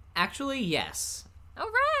 Actually, yes.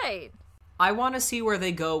 All right. I want to see where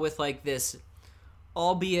they go with, like, this,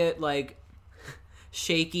 albeit, like,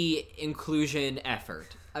 shaky inclusion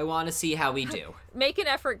effort. I want to see how we do. Make an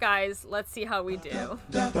effort, guys. Let's see how we do.